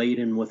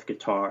laden with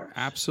guitars.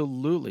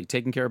 Absolutely.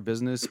 Taking Care of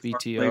Business,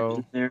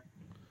 BTO. There.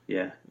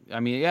 Yeah.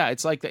 I mean, yeah,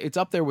 it's like it's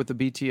up there with the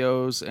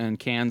BTOs and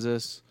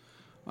Kansas.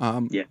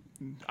 Yeah.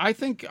 I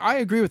think I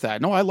agree with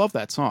that. No, I love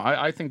that song.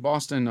 I think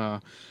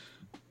Boston,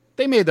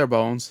 they made their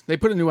bones. They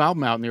put a new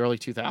album out in the early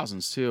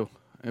 2000s, too,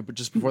 but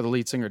just before the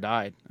lead singer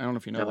died. I don't know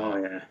if you know that. Oh,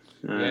 yeah.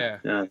 Yeah.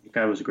 The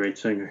guy was a great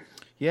singer.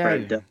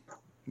 Yeah.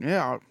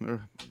 Yeah.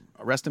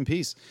 Rest in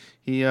peace.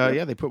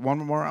 They put one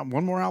more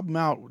album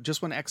out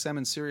just when XM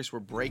and Sirius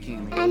were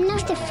breaking. I'm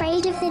not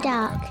afraid of the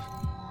dark,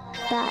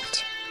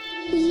 but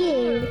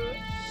you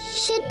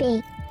should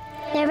be.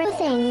 There are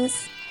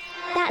things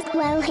that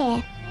dwell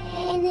here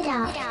in the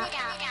dark.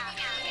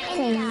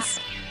 Things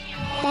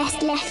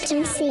best left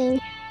unseen.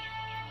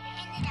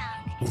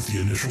 With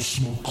the initial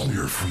smoke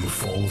cleared from the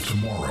fall of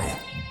tomorrow,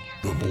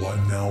 the blood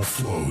now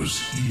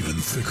flows even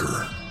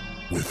thicker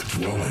with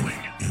Dwelling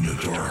in the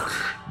Dark.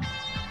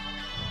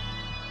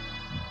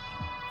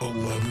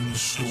 11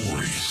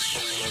 stories.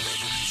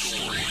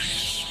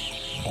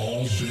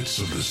 All bits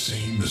of the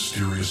same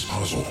mysterious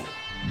puzzle,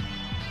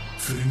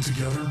 fitting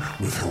together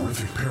with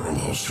horrific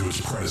parallels to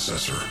its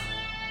predecessor.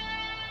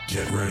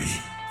 Get ready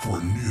for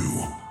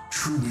new,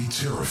 truly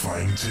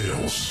terrifying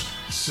tales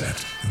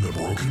set in the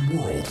broken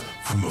world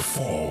from the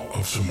fall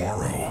of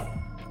tomorrow.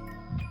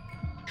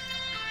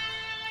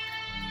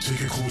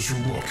 Take a closer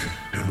look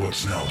at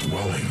what's now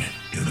dwelling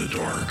in the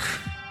dark.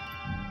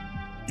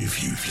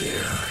 If you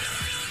dare.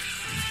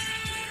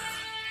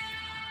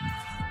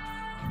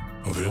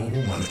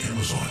 Available on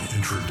Amazon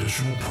in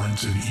traditional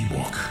print and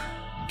ebook.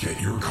 Get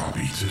your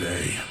copy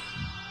today.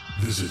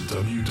 Visit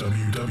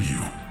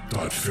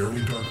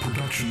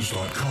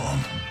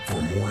www.fairlydarkproductions.com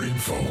for more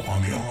info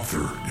on the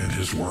author and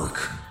his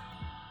work.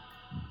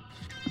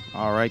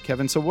 All right,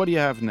 Kevin, so what do you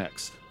have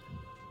next?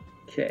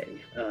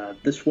 Okay,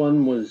 this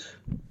one was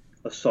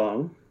a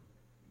song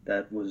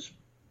that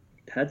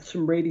had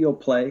some radio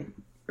play,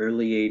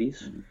 early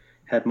 80s.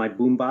 Had my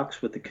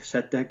boombox with the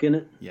cassette deck in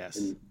it. Yes.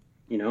 And,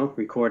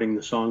 recording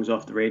the songs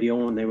off the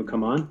radio when they would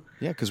come on.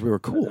 Yeah, because we were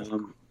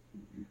cool.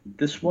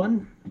 This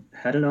one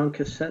had it on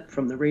cassette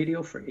from the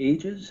radio for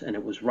ages, and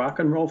it was Rock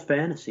and Roll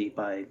Fantasy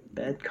by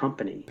Bad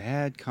Company.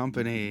 Bad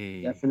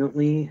Company.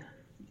 Definitely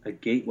a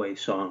gateway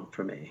song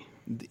for me.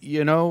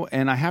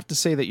 And I have to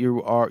say that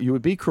you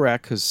would be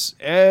correct, because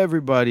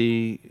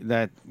everybody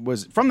that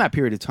was from that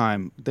period of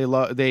time, they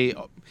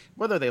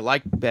whether they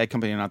like Bad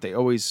Company or not, they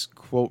always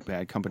quote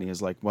Bad Company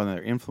as like one of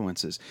their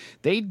influences.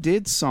 They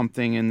did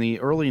something in the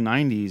early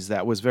 90s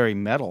that was very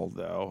metal,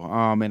 though,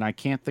 and I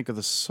can't think of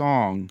the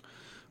song,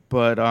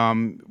 but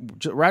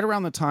right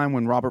around the time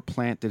when Robert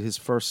Plant did his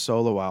first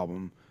solo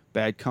album,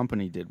 Bad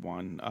Company did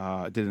an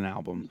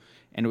album,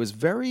 and it was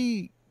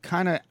very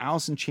kind of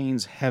Alice in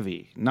Chains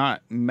heavy,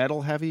 not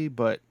metal heavy,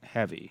 but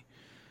heavy.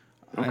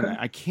 Okay. And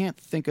I can't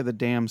think of the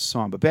damn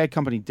song, but Bad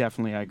Company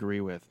definitely I agree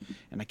with.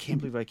 And I can't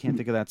believe I can't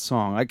think of that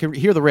song. I could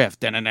hear the riff,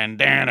 and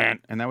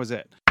that was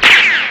it.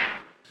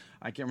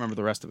 I can't remember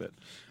the rest of it.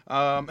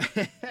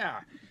 Yeah.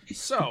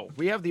 So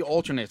we have the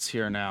alternates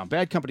here now.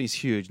 Bad Company's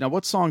huge. Now,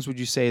 what songs would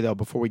you say, though,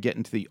 before we get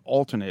into the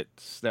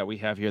alternates that we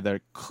have here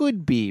that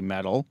could be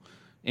metal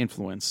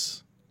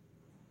influence?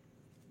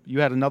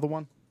 You had another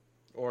one?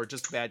 Or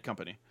just Bad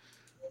Company?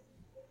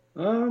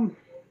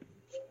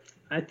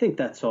 I think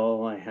that's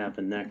all I have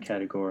in that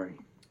category.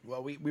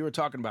 Well, we were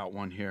talking about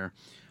one here.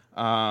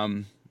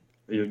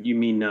 You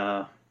mean,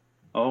 oh,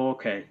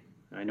 okay.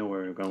 I know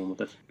where you're going with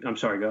this. I'm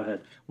sorry, go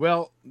ahead.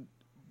 Well,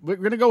 we're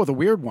going to go with a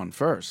weird one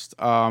first.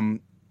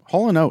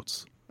 Hall &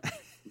 Oates.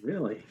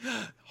 Really?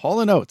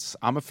 Hall & Oates.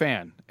 I'm a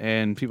fan,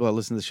 and people that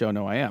listen to the show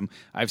know I am.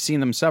 I've seen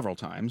them several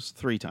times,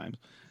 3 times.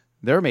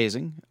 They're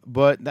amazing,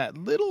 but that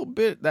little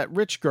bit, that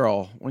Rich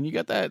Girl, when you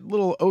get that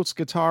little Oates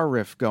guitar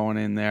riff going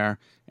in there,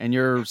 and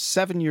you're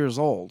 7 years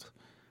old,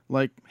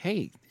 like,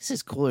 hey, this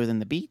is cooler than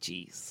the Bee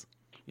Gees.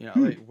 You know,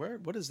 like,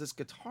 what is this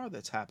guitar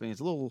that's happening?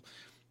 It's a little,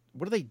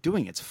 what are they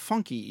doing? It's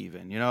funky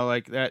even. You know,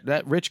 like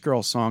that Rich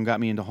Girl song got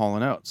me into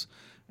Hall & Oates.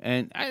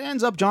 And it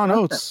ends up John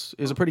Oates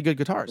is a pretty good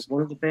guitarist.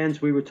 One of the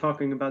bands we were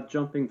talking about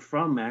jumping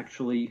from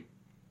actually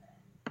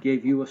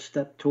gave you a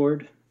step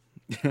toward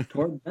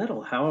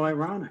metal. How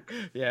ironic.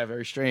 Yeah,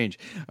 very strange.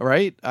 All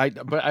right.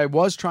 But I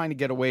was trying to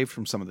get away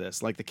from some of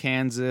this, like the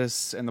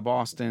Kansas and the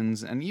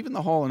Bostons and even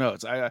the Hall &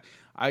 Oates.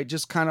 I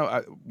just kind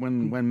of,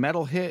 when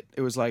metal hit,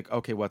 it was like,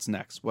 okay, what's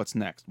next? What's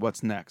next?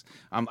 What's next?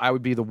 I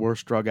would be the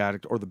worst drug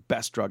addict or the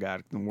best drug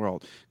addict in the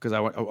world because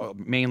I would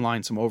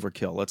mainline some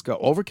Overkill. Let's go.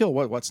 Overkill,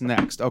 what's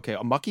next? Okay,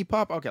 a Mucky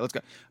Pup? Okay, let's go.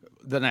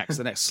 The next,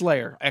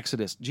 Slayer,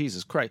 Exodus,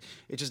 Jesus Christ.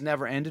 It just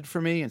never ended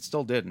for me and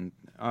still didn't.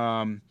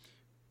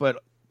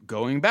 But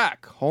going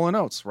back, Hall &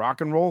 Oates, rock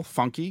and roll,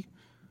 funky,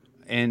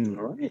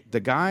 and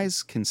the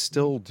guys can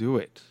still do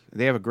it.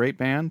 They have a great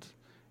band,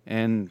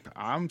 and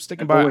I'm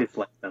sticking by. Always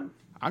like them.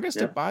 I'm gonna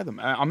stick by them.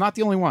 I'm not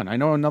the only one. I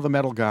know another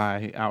metal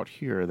guy out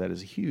here that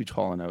is a huge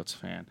Hall & Oates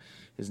fan.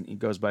 He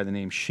goes by the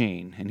name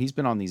Shane, and he's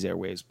been on these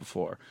airwaves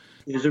before.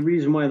 There's a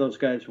reason why those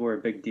guys were a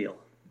big deal.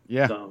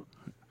 Yeah. So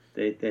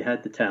they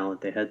had the talent.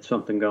 They had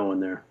something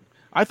going there.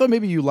 I thought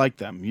maybe you liked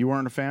them. You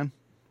weren't a fan?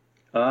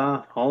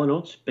 Hall &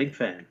 Oates, big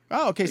fan.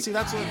 Oh, okay. See,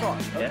 that's what I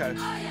thought. Okay.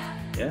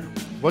 Yeah.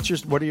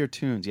 What are your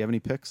tunes? Do you have any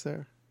picks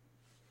there?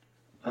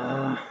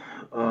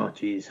 Oh,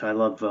 geez. I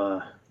love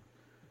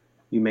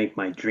You Make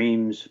My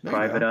Dreams,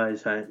 Private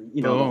Eyes. The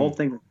whole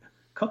thing.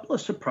 A couple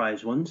of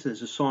surprise ones.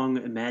 There's a song,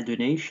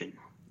 Imagination.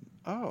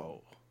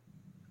 Oh,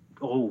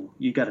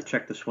 you got to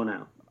check this one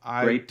out.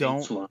 I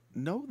don't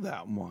know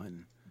that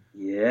one.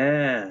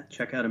 Yeah,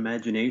 check out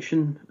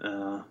Imagination.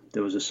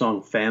 There was a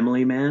song,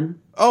 Family Man.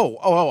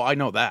 Oh, I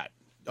know that.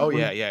 Oh,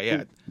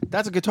 yeah.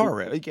 That's a guitar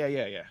riff.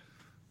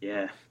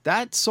 Yeah.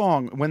 That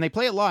song, when they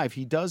play it live,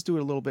 he does do it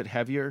a little bit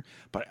heavier,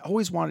 but I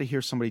always wanted to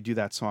hear somebody do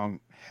that song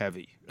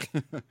heavy.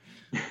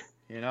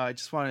 I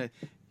just want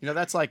to,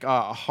 that's like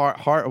a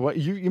heart. What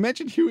you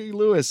mentioned Huey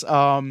Lewis.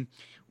 What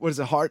is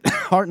it?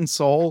 Heart and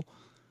Soul.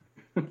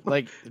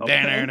 Like,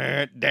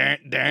 that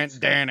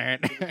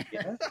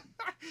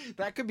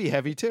could be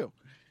heavy too.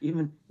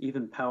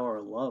 Even Power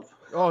of Love.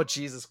 Oh,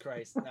 Jesus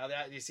Christ! Now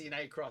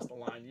you crossed the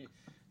line.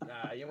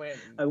 You went.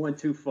 I went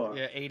too far.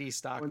 Yeah, 80s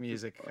stock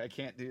music. I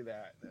can't do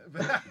that.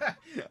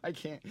 I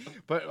can't.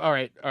 But all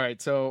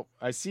right. So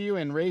I see you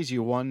and raise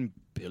you one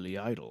Billy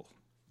Idol.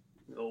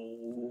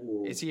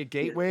 Oh. Is he a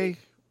gateway?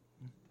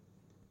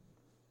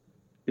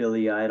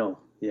 Billy Idol.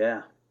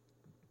 Yeah.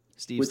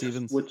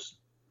 Stevens.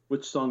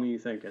 Which song are you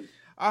thinking?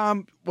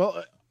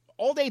 Well,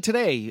 All Day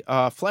Today,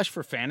 Flesh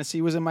for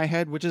Fantasy was in my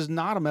head, which is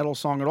not a metal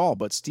song at all,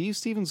 but Steve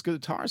Stevens'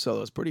 guitar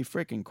solo is pretty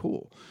freaking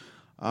cool.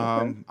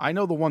 I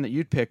know the one that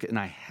you'd pick, and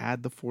I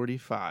had the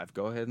 45.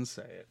 Go ahead and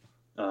say it.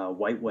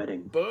 White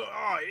Wedding.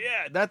 Oh,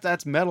 yeah,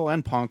 that's metal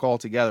and punk all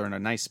together in a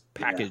nice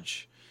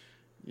package.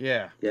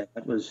 Yeah. Yeah,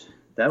 that was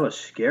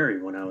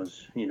scary when I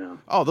was,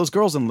 Oh, those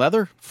girls in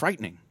leather?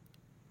 Frightening.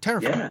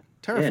 Terrifying. Yeah.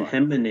 Terrifying.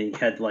 Yeah, and he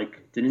had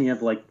didn't he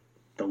have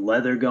the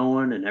leather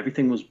going and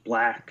everything was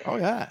black? Oh,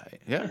 yeah.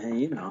 Yeah.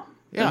 And,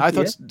 Yeah, I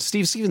thought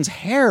Steve Stevens'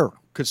 hair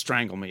could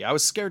strangle me. I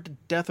was scared to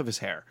death of his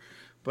hair.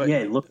 But yeah,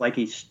 it looked like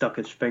he stuck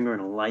his finger in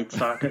a light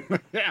socket.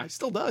 Yeah, he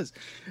still does.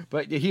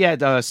 But he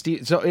had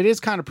Steve. So it is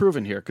kind of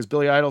proven here because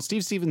Billy Idol,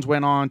 Steve Stevens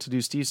went on to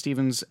do Steve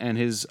Stevens and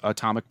his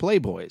Atomic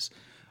Playboys,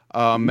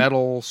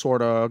 metal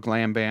sort of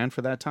glam band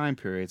for that time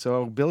period.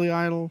 So Billy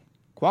Idol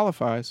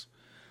qualifies.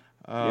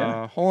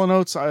 Hall &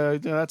 Oates,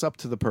 that's up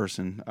to the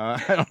person.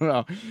 I don't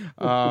know.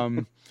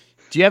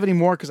 Do you have any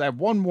more? Because I have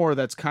one more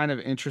that's kind of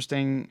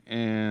interesting,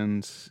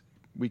 and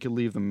we could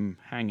leave them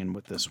hanging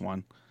with this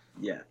one.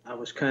 Yeah, I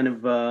was kind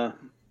of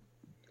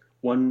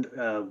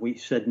we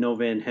said no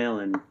Van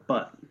Halen,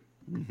 but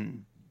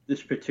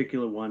this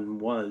particular one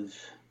was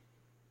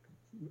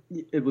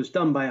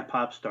done by a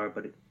pop star,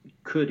 but it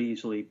could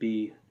easily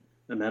be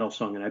a metal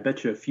song, and I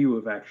bet you a few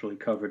have actually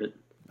covered it.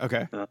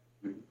 Okay.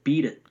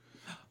 Beat It.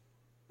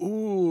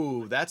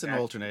 Ooh, that's an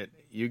alternate.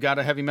 You got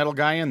a heavy metal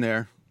guy in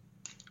there.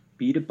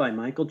 Beat It by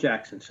Michael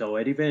Jackson. So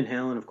Eddie Van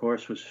Halen, of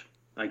course, was,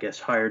 I guess,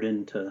 hired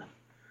in to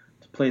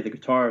play the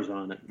guitars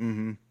on it.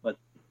 Mm-hmm. But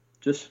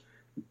just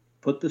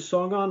put this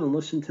song on and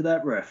listen to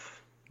that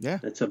riff. Yeah.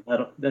 That's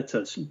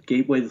a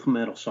gateway to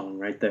metal song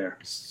right there.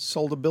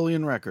 Sold 1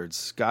 billion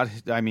records. Got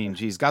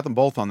them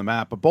both on the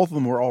map, but both of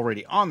them were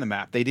already on the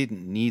map. They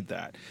didn't need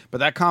that. But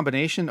that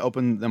combination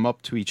opened them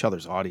up to each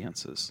other's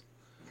audiences.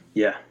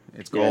 Yeah.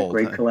 It's gold.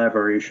 Yeah, great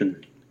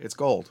collaboration. It's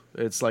gold.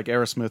 It's like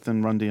Aerosmith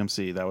and Run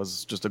DMC. That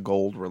was just a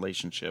gold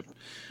relationship.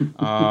 We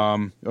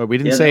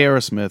didn't say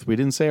Aerosmith. We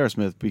didn't say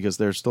Aerosmith because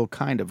they're still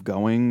kind of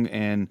going.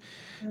 And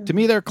to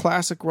me, they're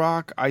classic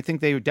rock. I think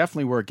they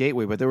definitely were a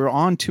gateway, but they were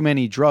on too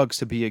many drugs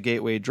to be a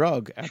gateway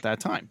drug at that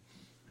time.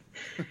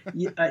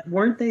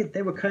 Weren't they?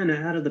 They were kind of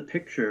out of the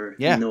picture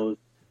in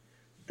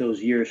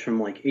those years from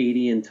like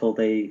 80 until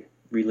they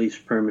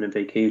released Permanent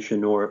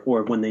Vacation or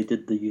when they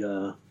did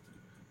the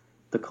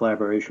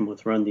collaboration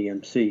with Run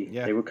DMC.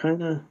 Yeah. They were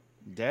kind of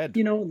dead.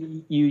 You know,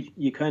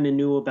 you kind of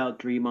knew about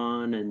Dream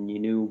On and you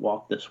knew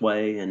Walk This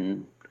Way,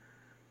 and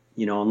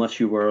you know, unless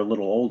you were a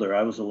little older,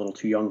 I was a little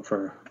too young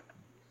for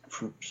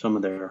some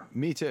of their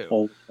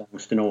old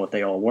songs to know what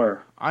they all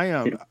were. I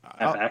didn't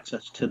have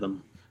access to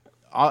them.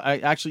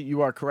 Actually,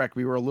 you are correct.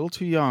 We were a little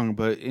too young,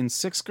 but in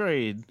 6th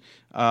grade,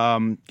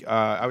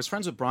 I was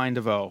friends with Brian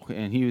DeVoe,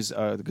 and he was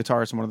the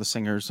guitarist and one of the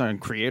singers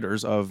and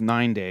creators of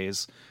 9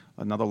 Days,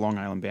 another Long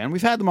Island band.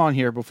 We've had them on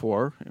here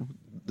before.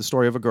 The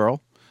Story of a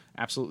Girl.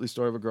 Absolutely,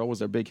 Story of a Girl was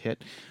their big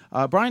hit.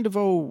 Brian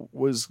DeVoe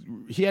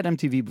he had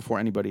MTV before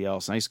anybody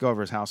else, and I used to go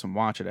over his house and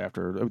watch it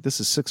after.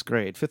 This is 6th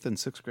grade, 5th and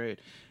 6th grade,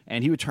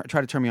 and he would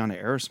try to turn me on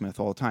to Aerosmith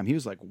all the time. He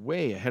was like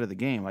way ahead of the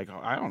game. Like,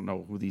 I don't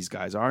know who these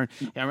guys are. And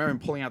I remember him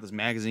pulling out this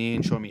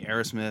magazine, showing me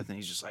Aerosmith, and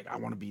he's just like, I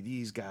want to be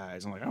these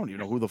guys. I'm like, I don't even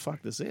know who the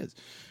fuck this is.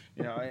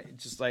 You know,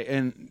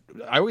 and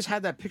I always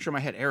had that picture in my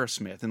head,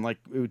 Aerosmith, and like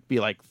it would be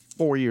like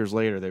 4 years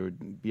later they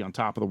would be on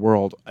top of the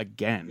world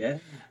again. Yeah,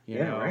 you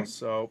know? right.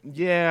 So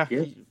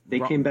they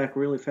came back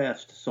really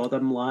fast. Saw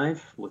them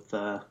live with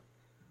one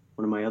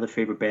of my other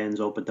favorite bands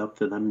opened up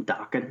for them,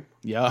 Dokken.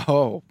 Yeah.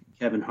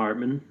 Kevin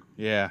Hartman.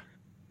 Yeah.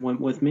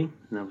 Went with me,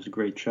 and that was a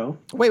great show.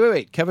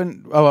 Wait.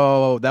 Kevin.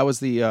 Oh, that was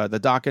the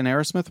Dokken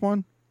Aerosmith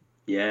one.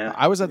 Yeah,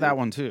 I was at that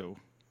one too.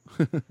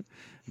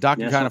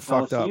 Dokken kind of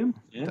fucked up.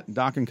 Yeah.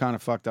 Dokken kind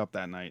of fucked up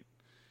that night.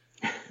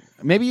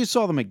 Maybe you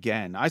saw them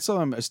again. I saw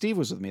them. Steve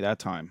was with me that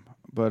time,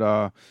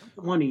 but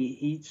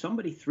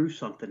somebody threw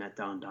something at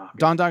Don Dokken.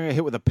 Don Dokken got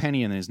hit with a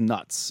penny in his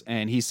nuts,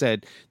 and he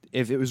said,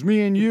 "If it was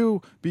me and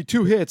you, be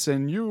 2 hits,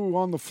 and you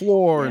on the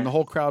floor." Yeah. And the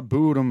whole crowd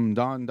booed him.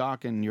 Don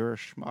Dokken, you're a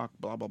schmuck.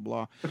 Blah blah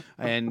blah.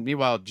 And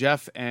meanwhile,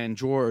 Jeff and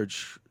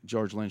George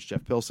Lynch,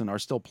 Jeff Pilson, are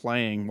still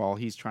playing while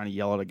he's trying to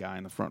yell at a guy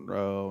in the front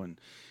row and.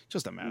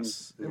 Just a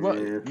mess.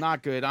 Yeah.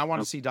 Not good. I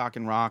want to see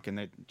Dokken rock, and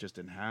it just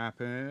didn't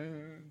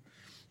happen.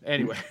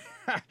 Anyway.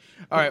 All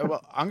right.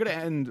 Well, I'm going to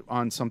end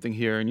on something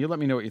here, and you let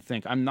me know what you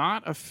think. I'm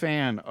not a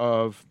fan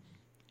of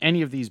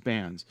any of these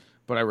bands,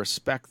 but I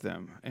respect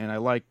them, and I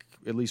like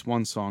at least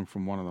one song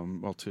from one of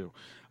them. Well, two.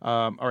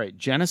 All right.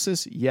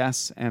 Genesis,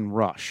 Yes, and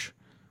Rush.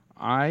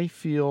 I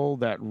feel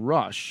that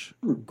Rush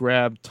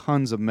grabbed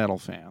tons of metal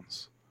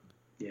fans.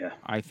 Yeah.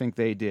 I think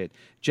they did.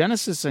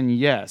 Genesis and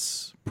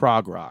Yes,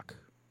 prog rock.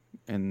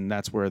 And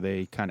that's where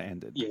they kind of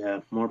ended.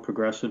 Yeah, more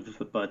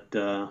progressive, but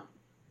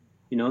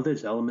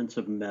there's elements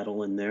of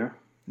metal in there.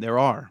 There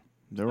are.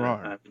 I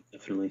would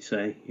definitely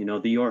say,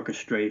 the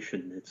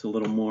orchestration. It's a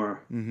little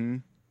more,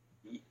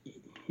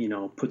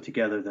 put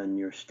together than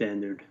your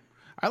standard.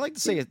 I like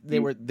to say they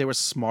were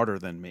smarter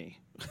than me.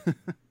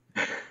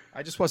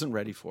 I just wasn't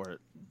ready for it.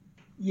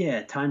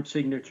 Yeah, time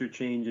signature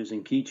changes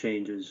and key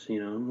changes.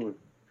 We're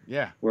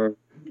a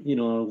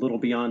little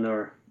beyond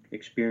our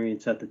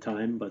experience at the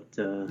time, but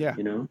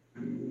absolutely.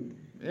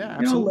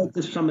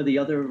 Like some of the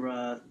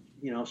other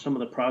some of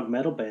the prog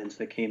metal bands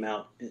that came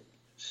out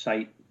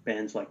cite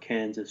bands like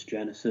Kansas,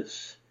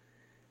 Genesis,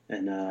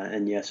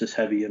 and Yes's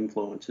heavy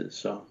influences.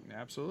 So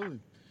absolutely.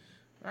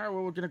 All right,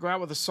 well, we're going to go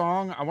out with a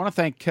song. I want to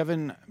thank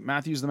Kevin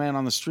Matthews, the man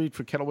on the street,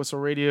 for Kettle Whistle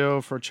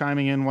Radio, for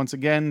chiming in once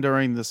again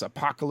during this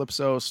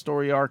Apocalypso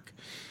story arc.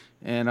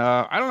 And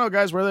I don't know,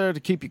 guys, we're there to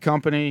keep you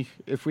company.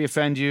 If we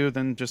offend you,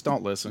 then just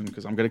don't listen,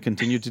 because I'm going to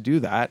continue to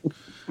do that.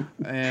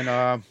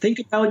 And think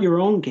about your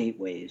own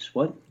gateways.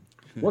 What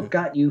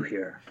got you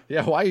here?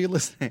 Yeah, why are you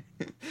listening?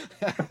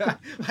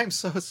 I'm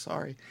so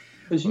sorry.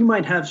 Because you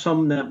might have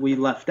some that we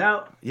left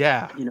out.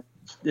 Yeah.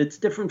 It's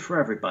different for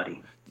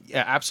everybody.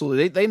 Yeah,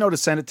 absolutely. They know to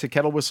send it to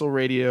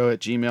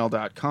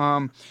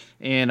kettlewhistleradio@gmail.com.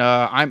 And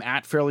I'm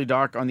at Fairly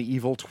Dark on the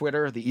evil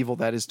Twitter, the evil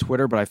that is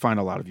Twitter, but I find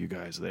a lot of you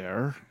guys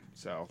there.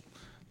 So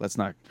let's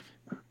not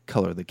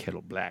color the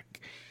kettle black.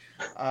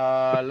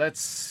 Let's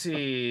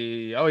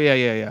see. Oh,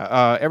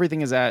 yeah.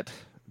 Everything is at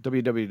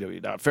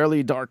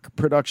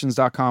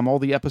www.fairlydarkproductions.com. All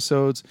the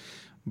episodes.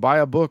 Buy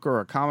a book or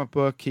a comic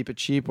book. Keep it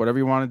cheap. Whatever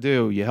you want to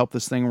do. You help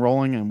this thing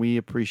rolling, and we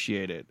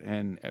appreciate it.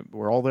 And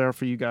we're all there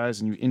for you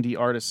guys and you indie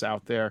artists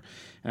out there.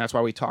 And that's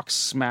why we talk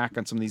smack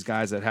on some of these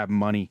guys that have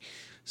money.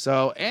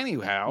 So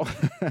anyhow,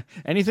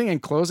 anything in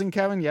closing,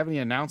 Kevin? You have any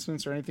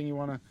announcements or anything you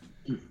want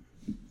to?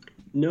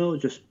 No,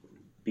 just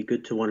be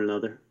good to one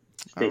another.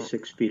 Stay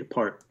 6 feet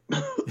apart.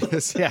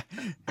 Yes, yeah.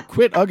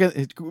 Quit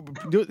hugging.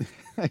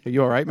 Are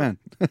you all right, man?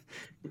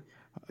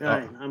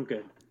 I'm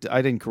good.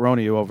 I didn't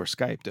corona you over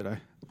Skype, did I?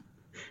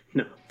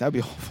 No. That'd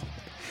be awful.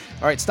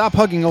 All right, stop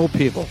hugging old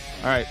people.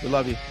 All right, we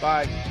love you.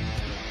 Bye.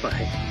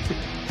 Bye.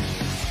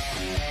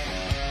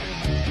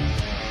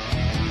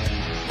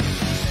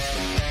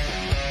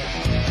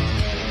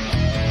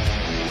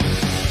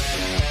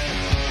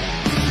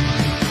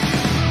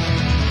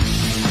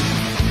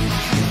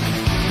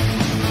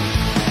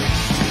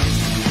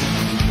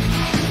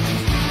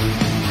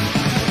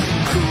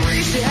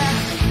 Crazy,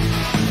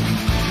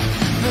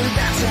 but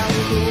that's how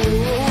it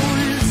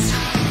goes.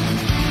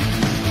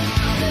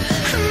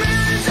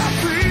 Millions of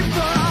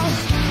people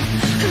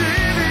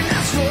living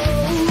as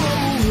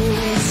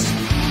fools.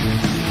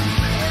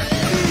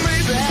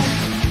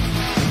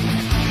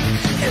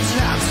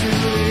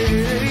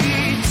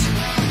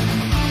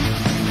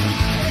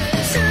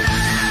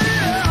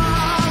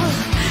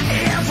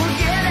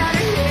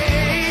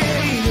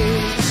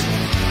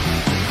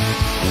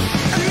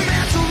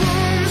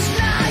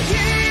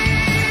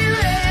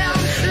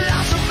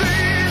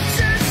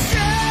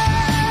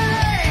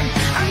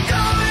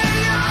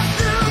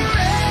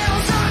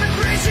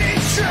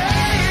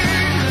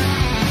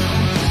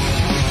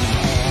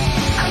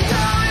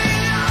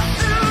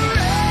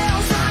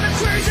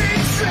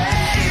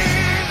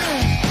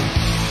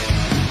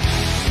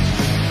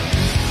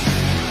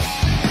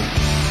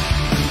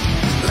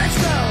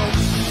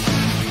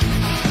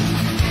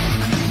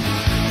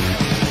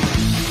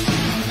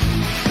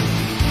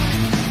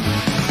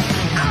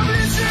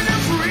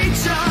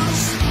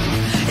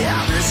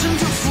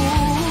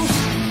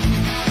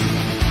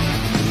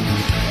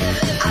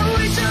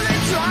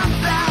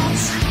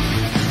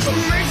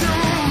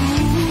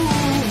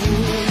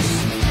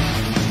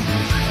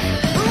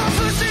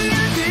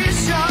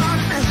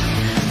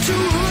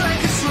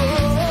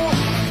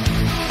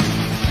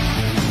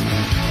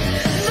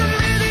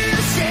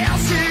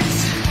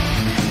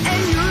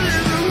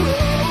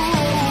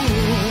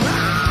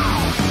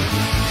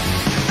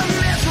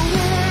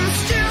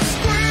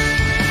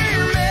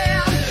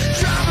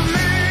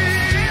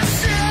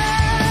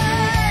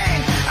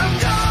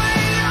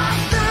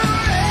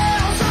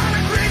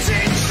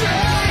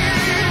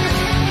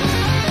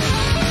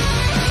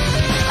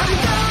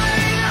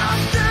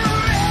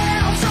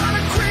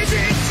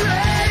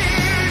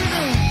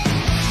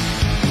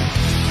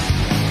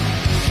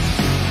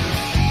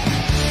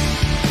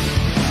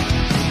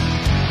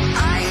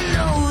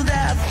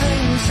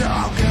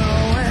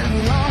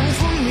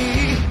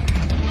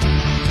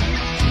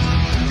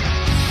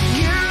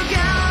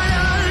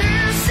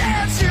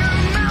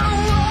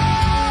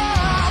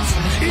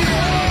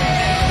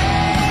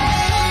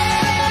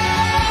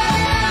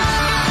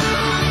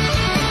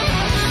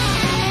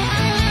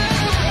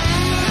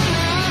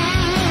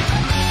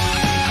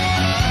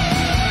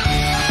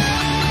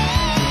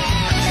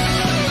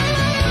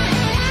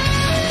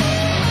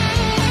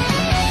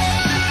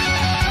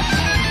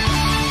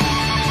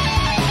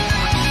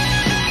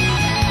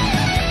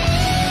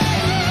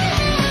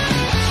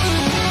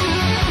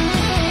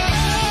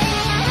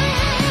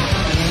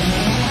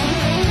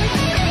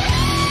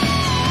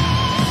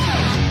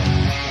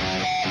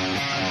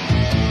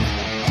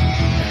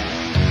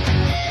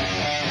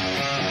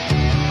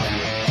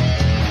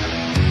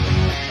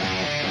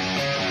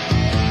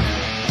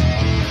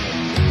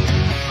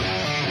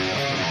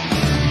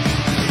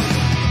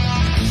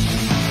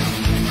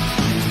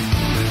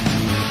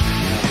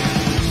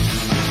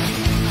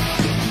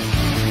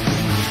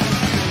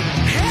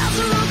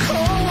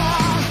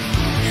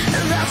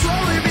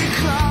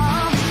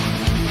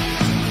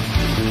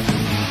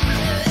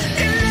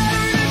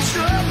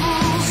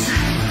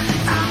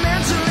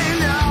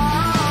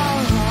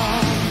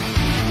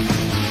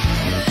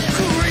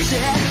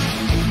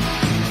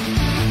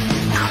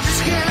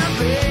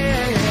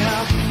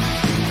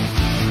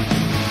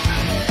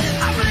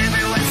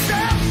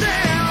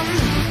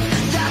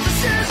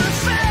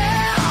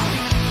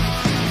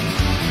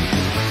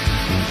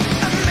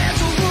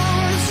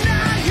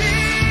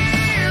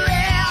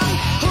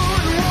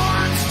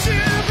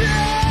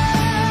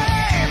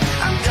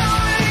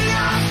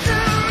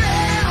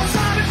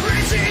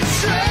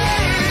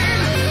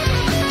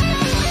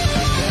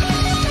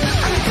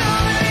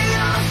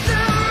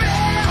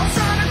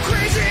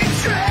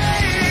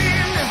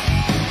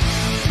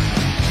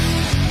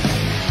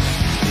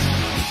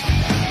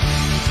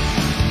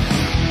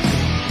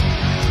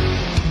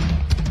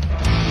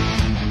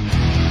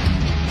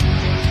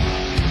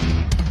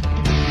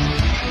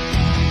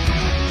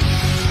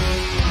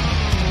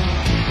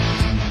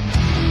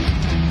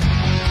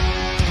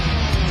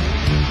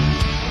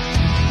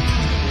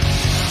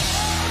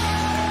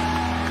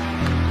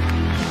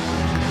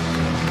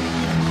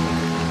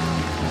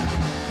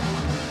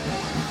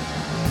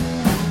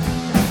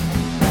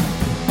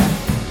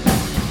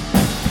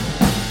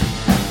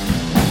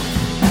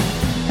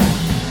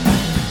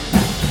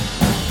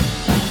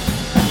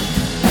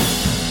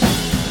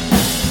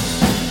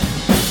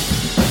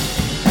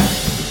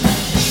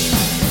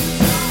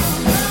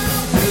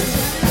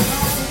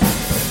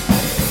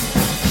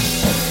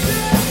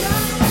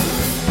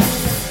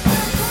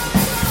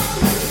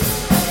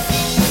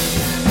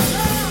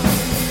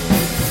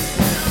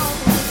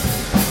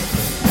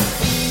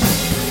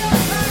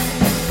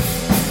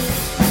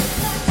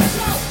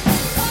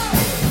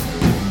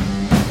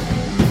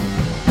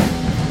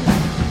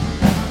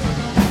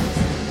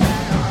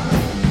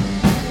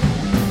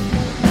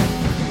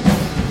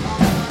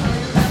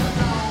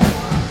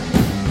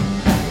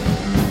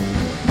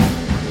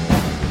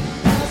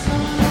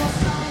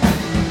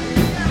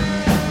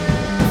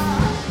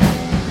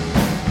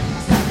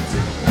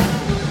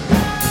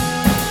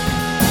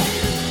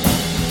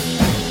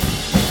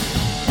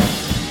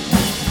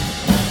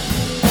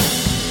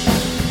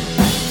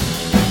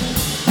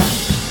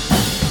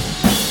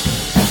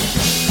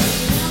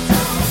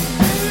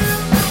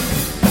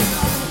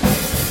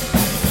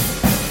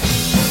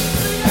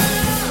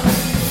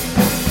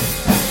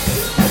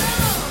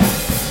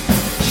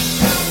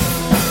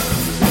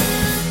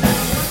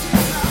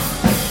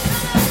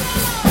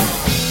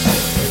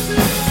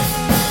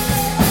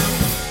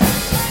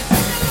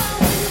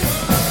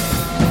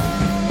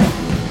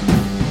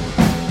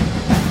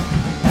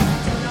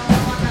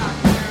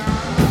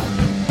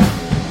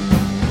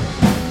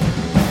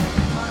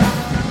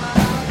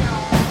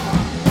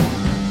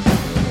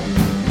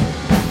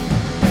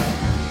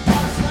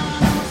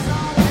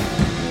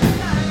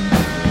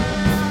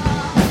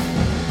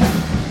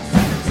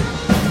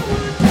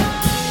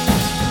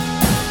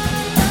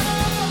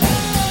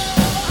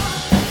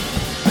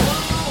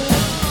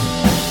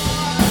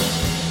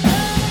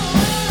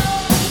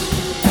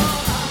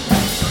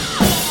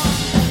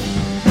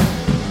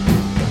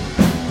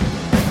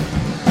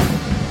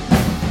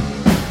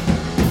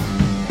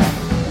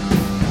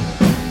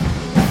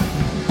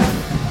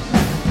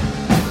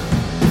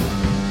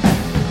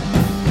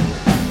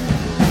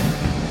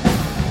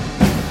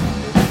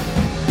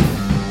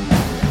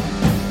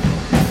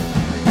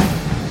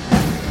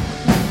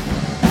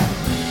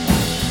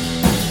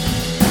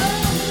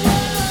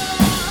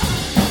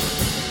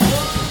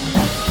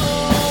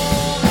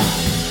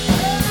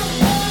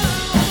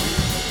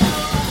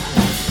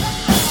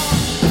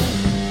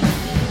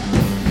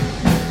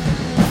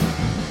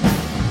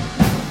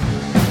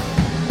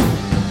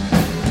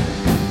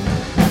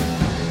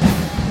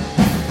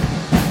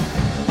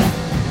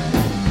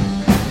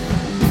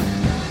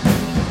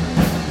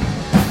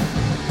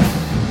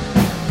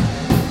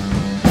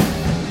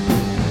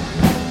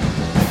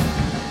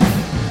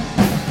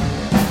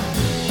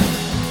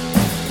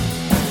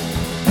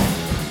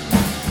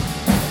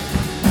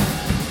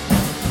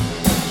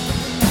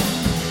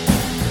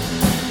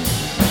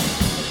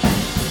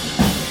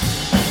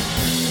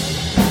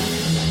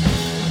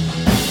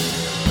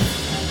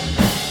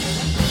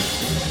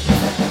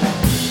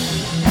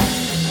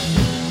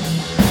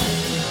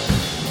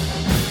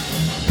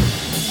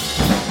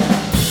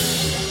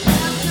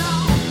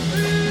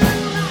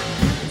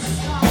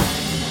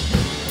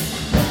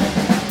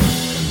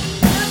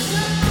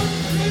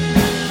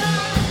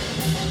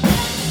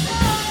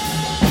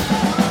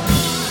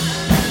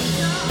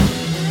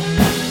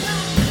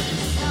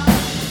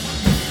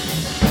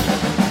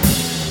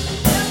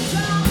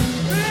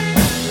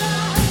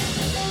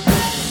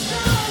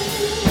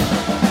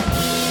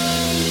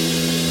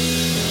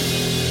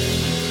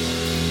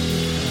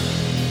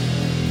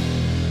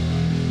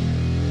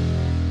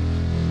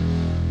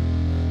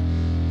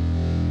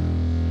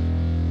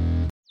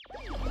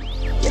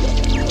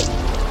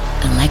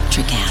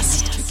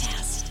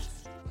 Electricast.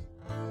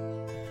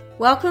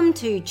 Welcome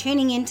to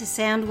Tuning Into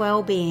Sound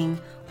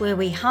Wellbeing, where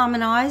we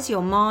harmonise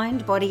your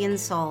mind, body and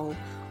soul.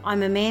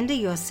 I'm Amanda,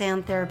 your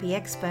sound therapy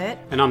expert.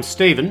 And I'm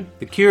Stephen,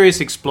 the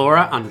curious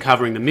explorer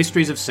uncovering the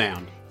mysteries of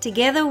sound.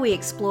 Together we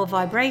explore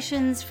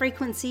vibrations,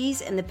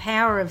 frequencies and the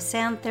power of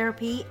sound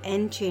therapy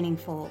and tuning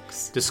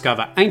forks.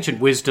 Discover ancient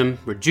wisdom,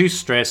 reduce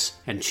stress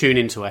and tune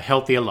into a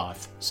healthier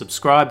life.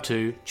 Subscribe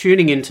to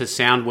Tuning Into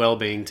Sound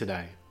Wellbeing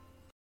today.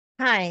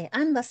 Hi,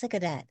 I'm Lessa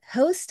Gadet,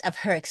 host of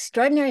her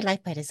Extraordinary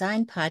Life by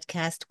Design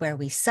podcast, where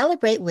we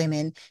celebrate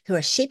women who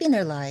are shaping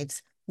their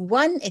lives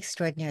one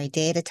extraordinary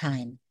day at a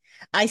time.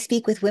 I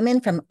speak with women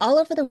from all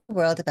over the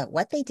world about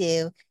what they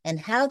do and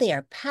how they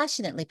are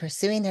passionately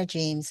pursuing their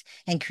dreams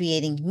and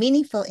creating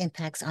meaningful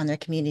impacts on their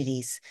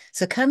communities.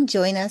 So come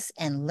join us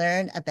and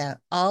learn about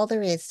all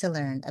there is to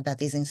learn about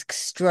these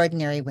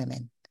extraordinary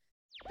women.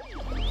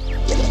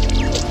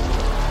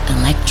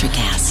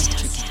 Electricast.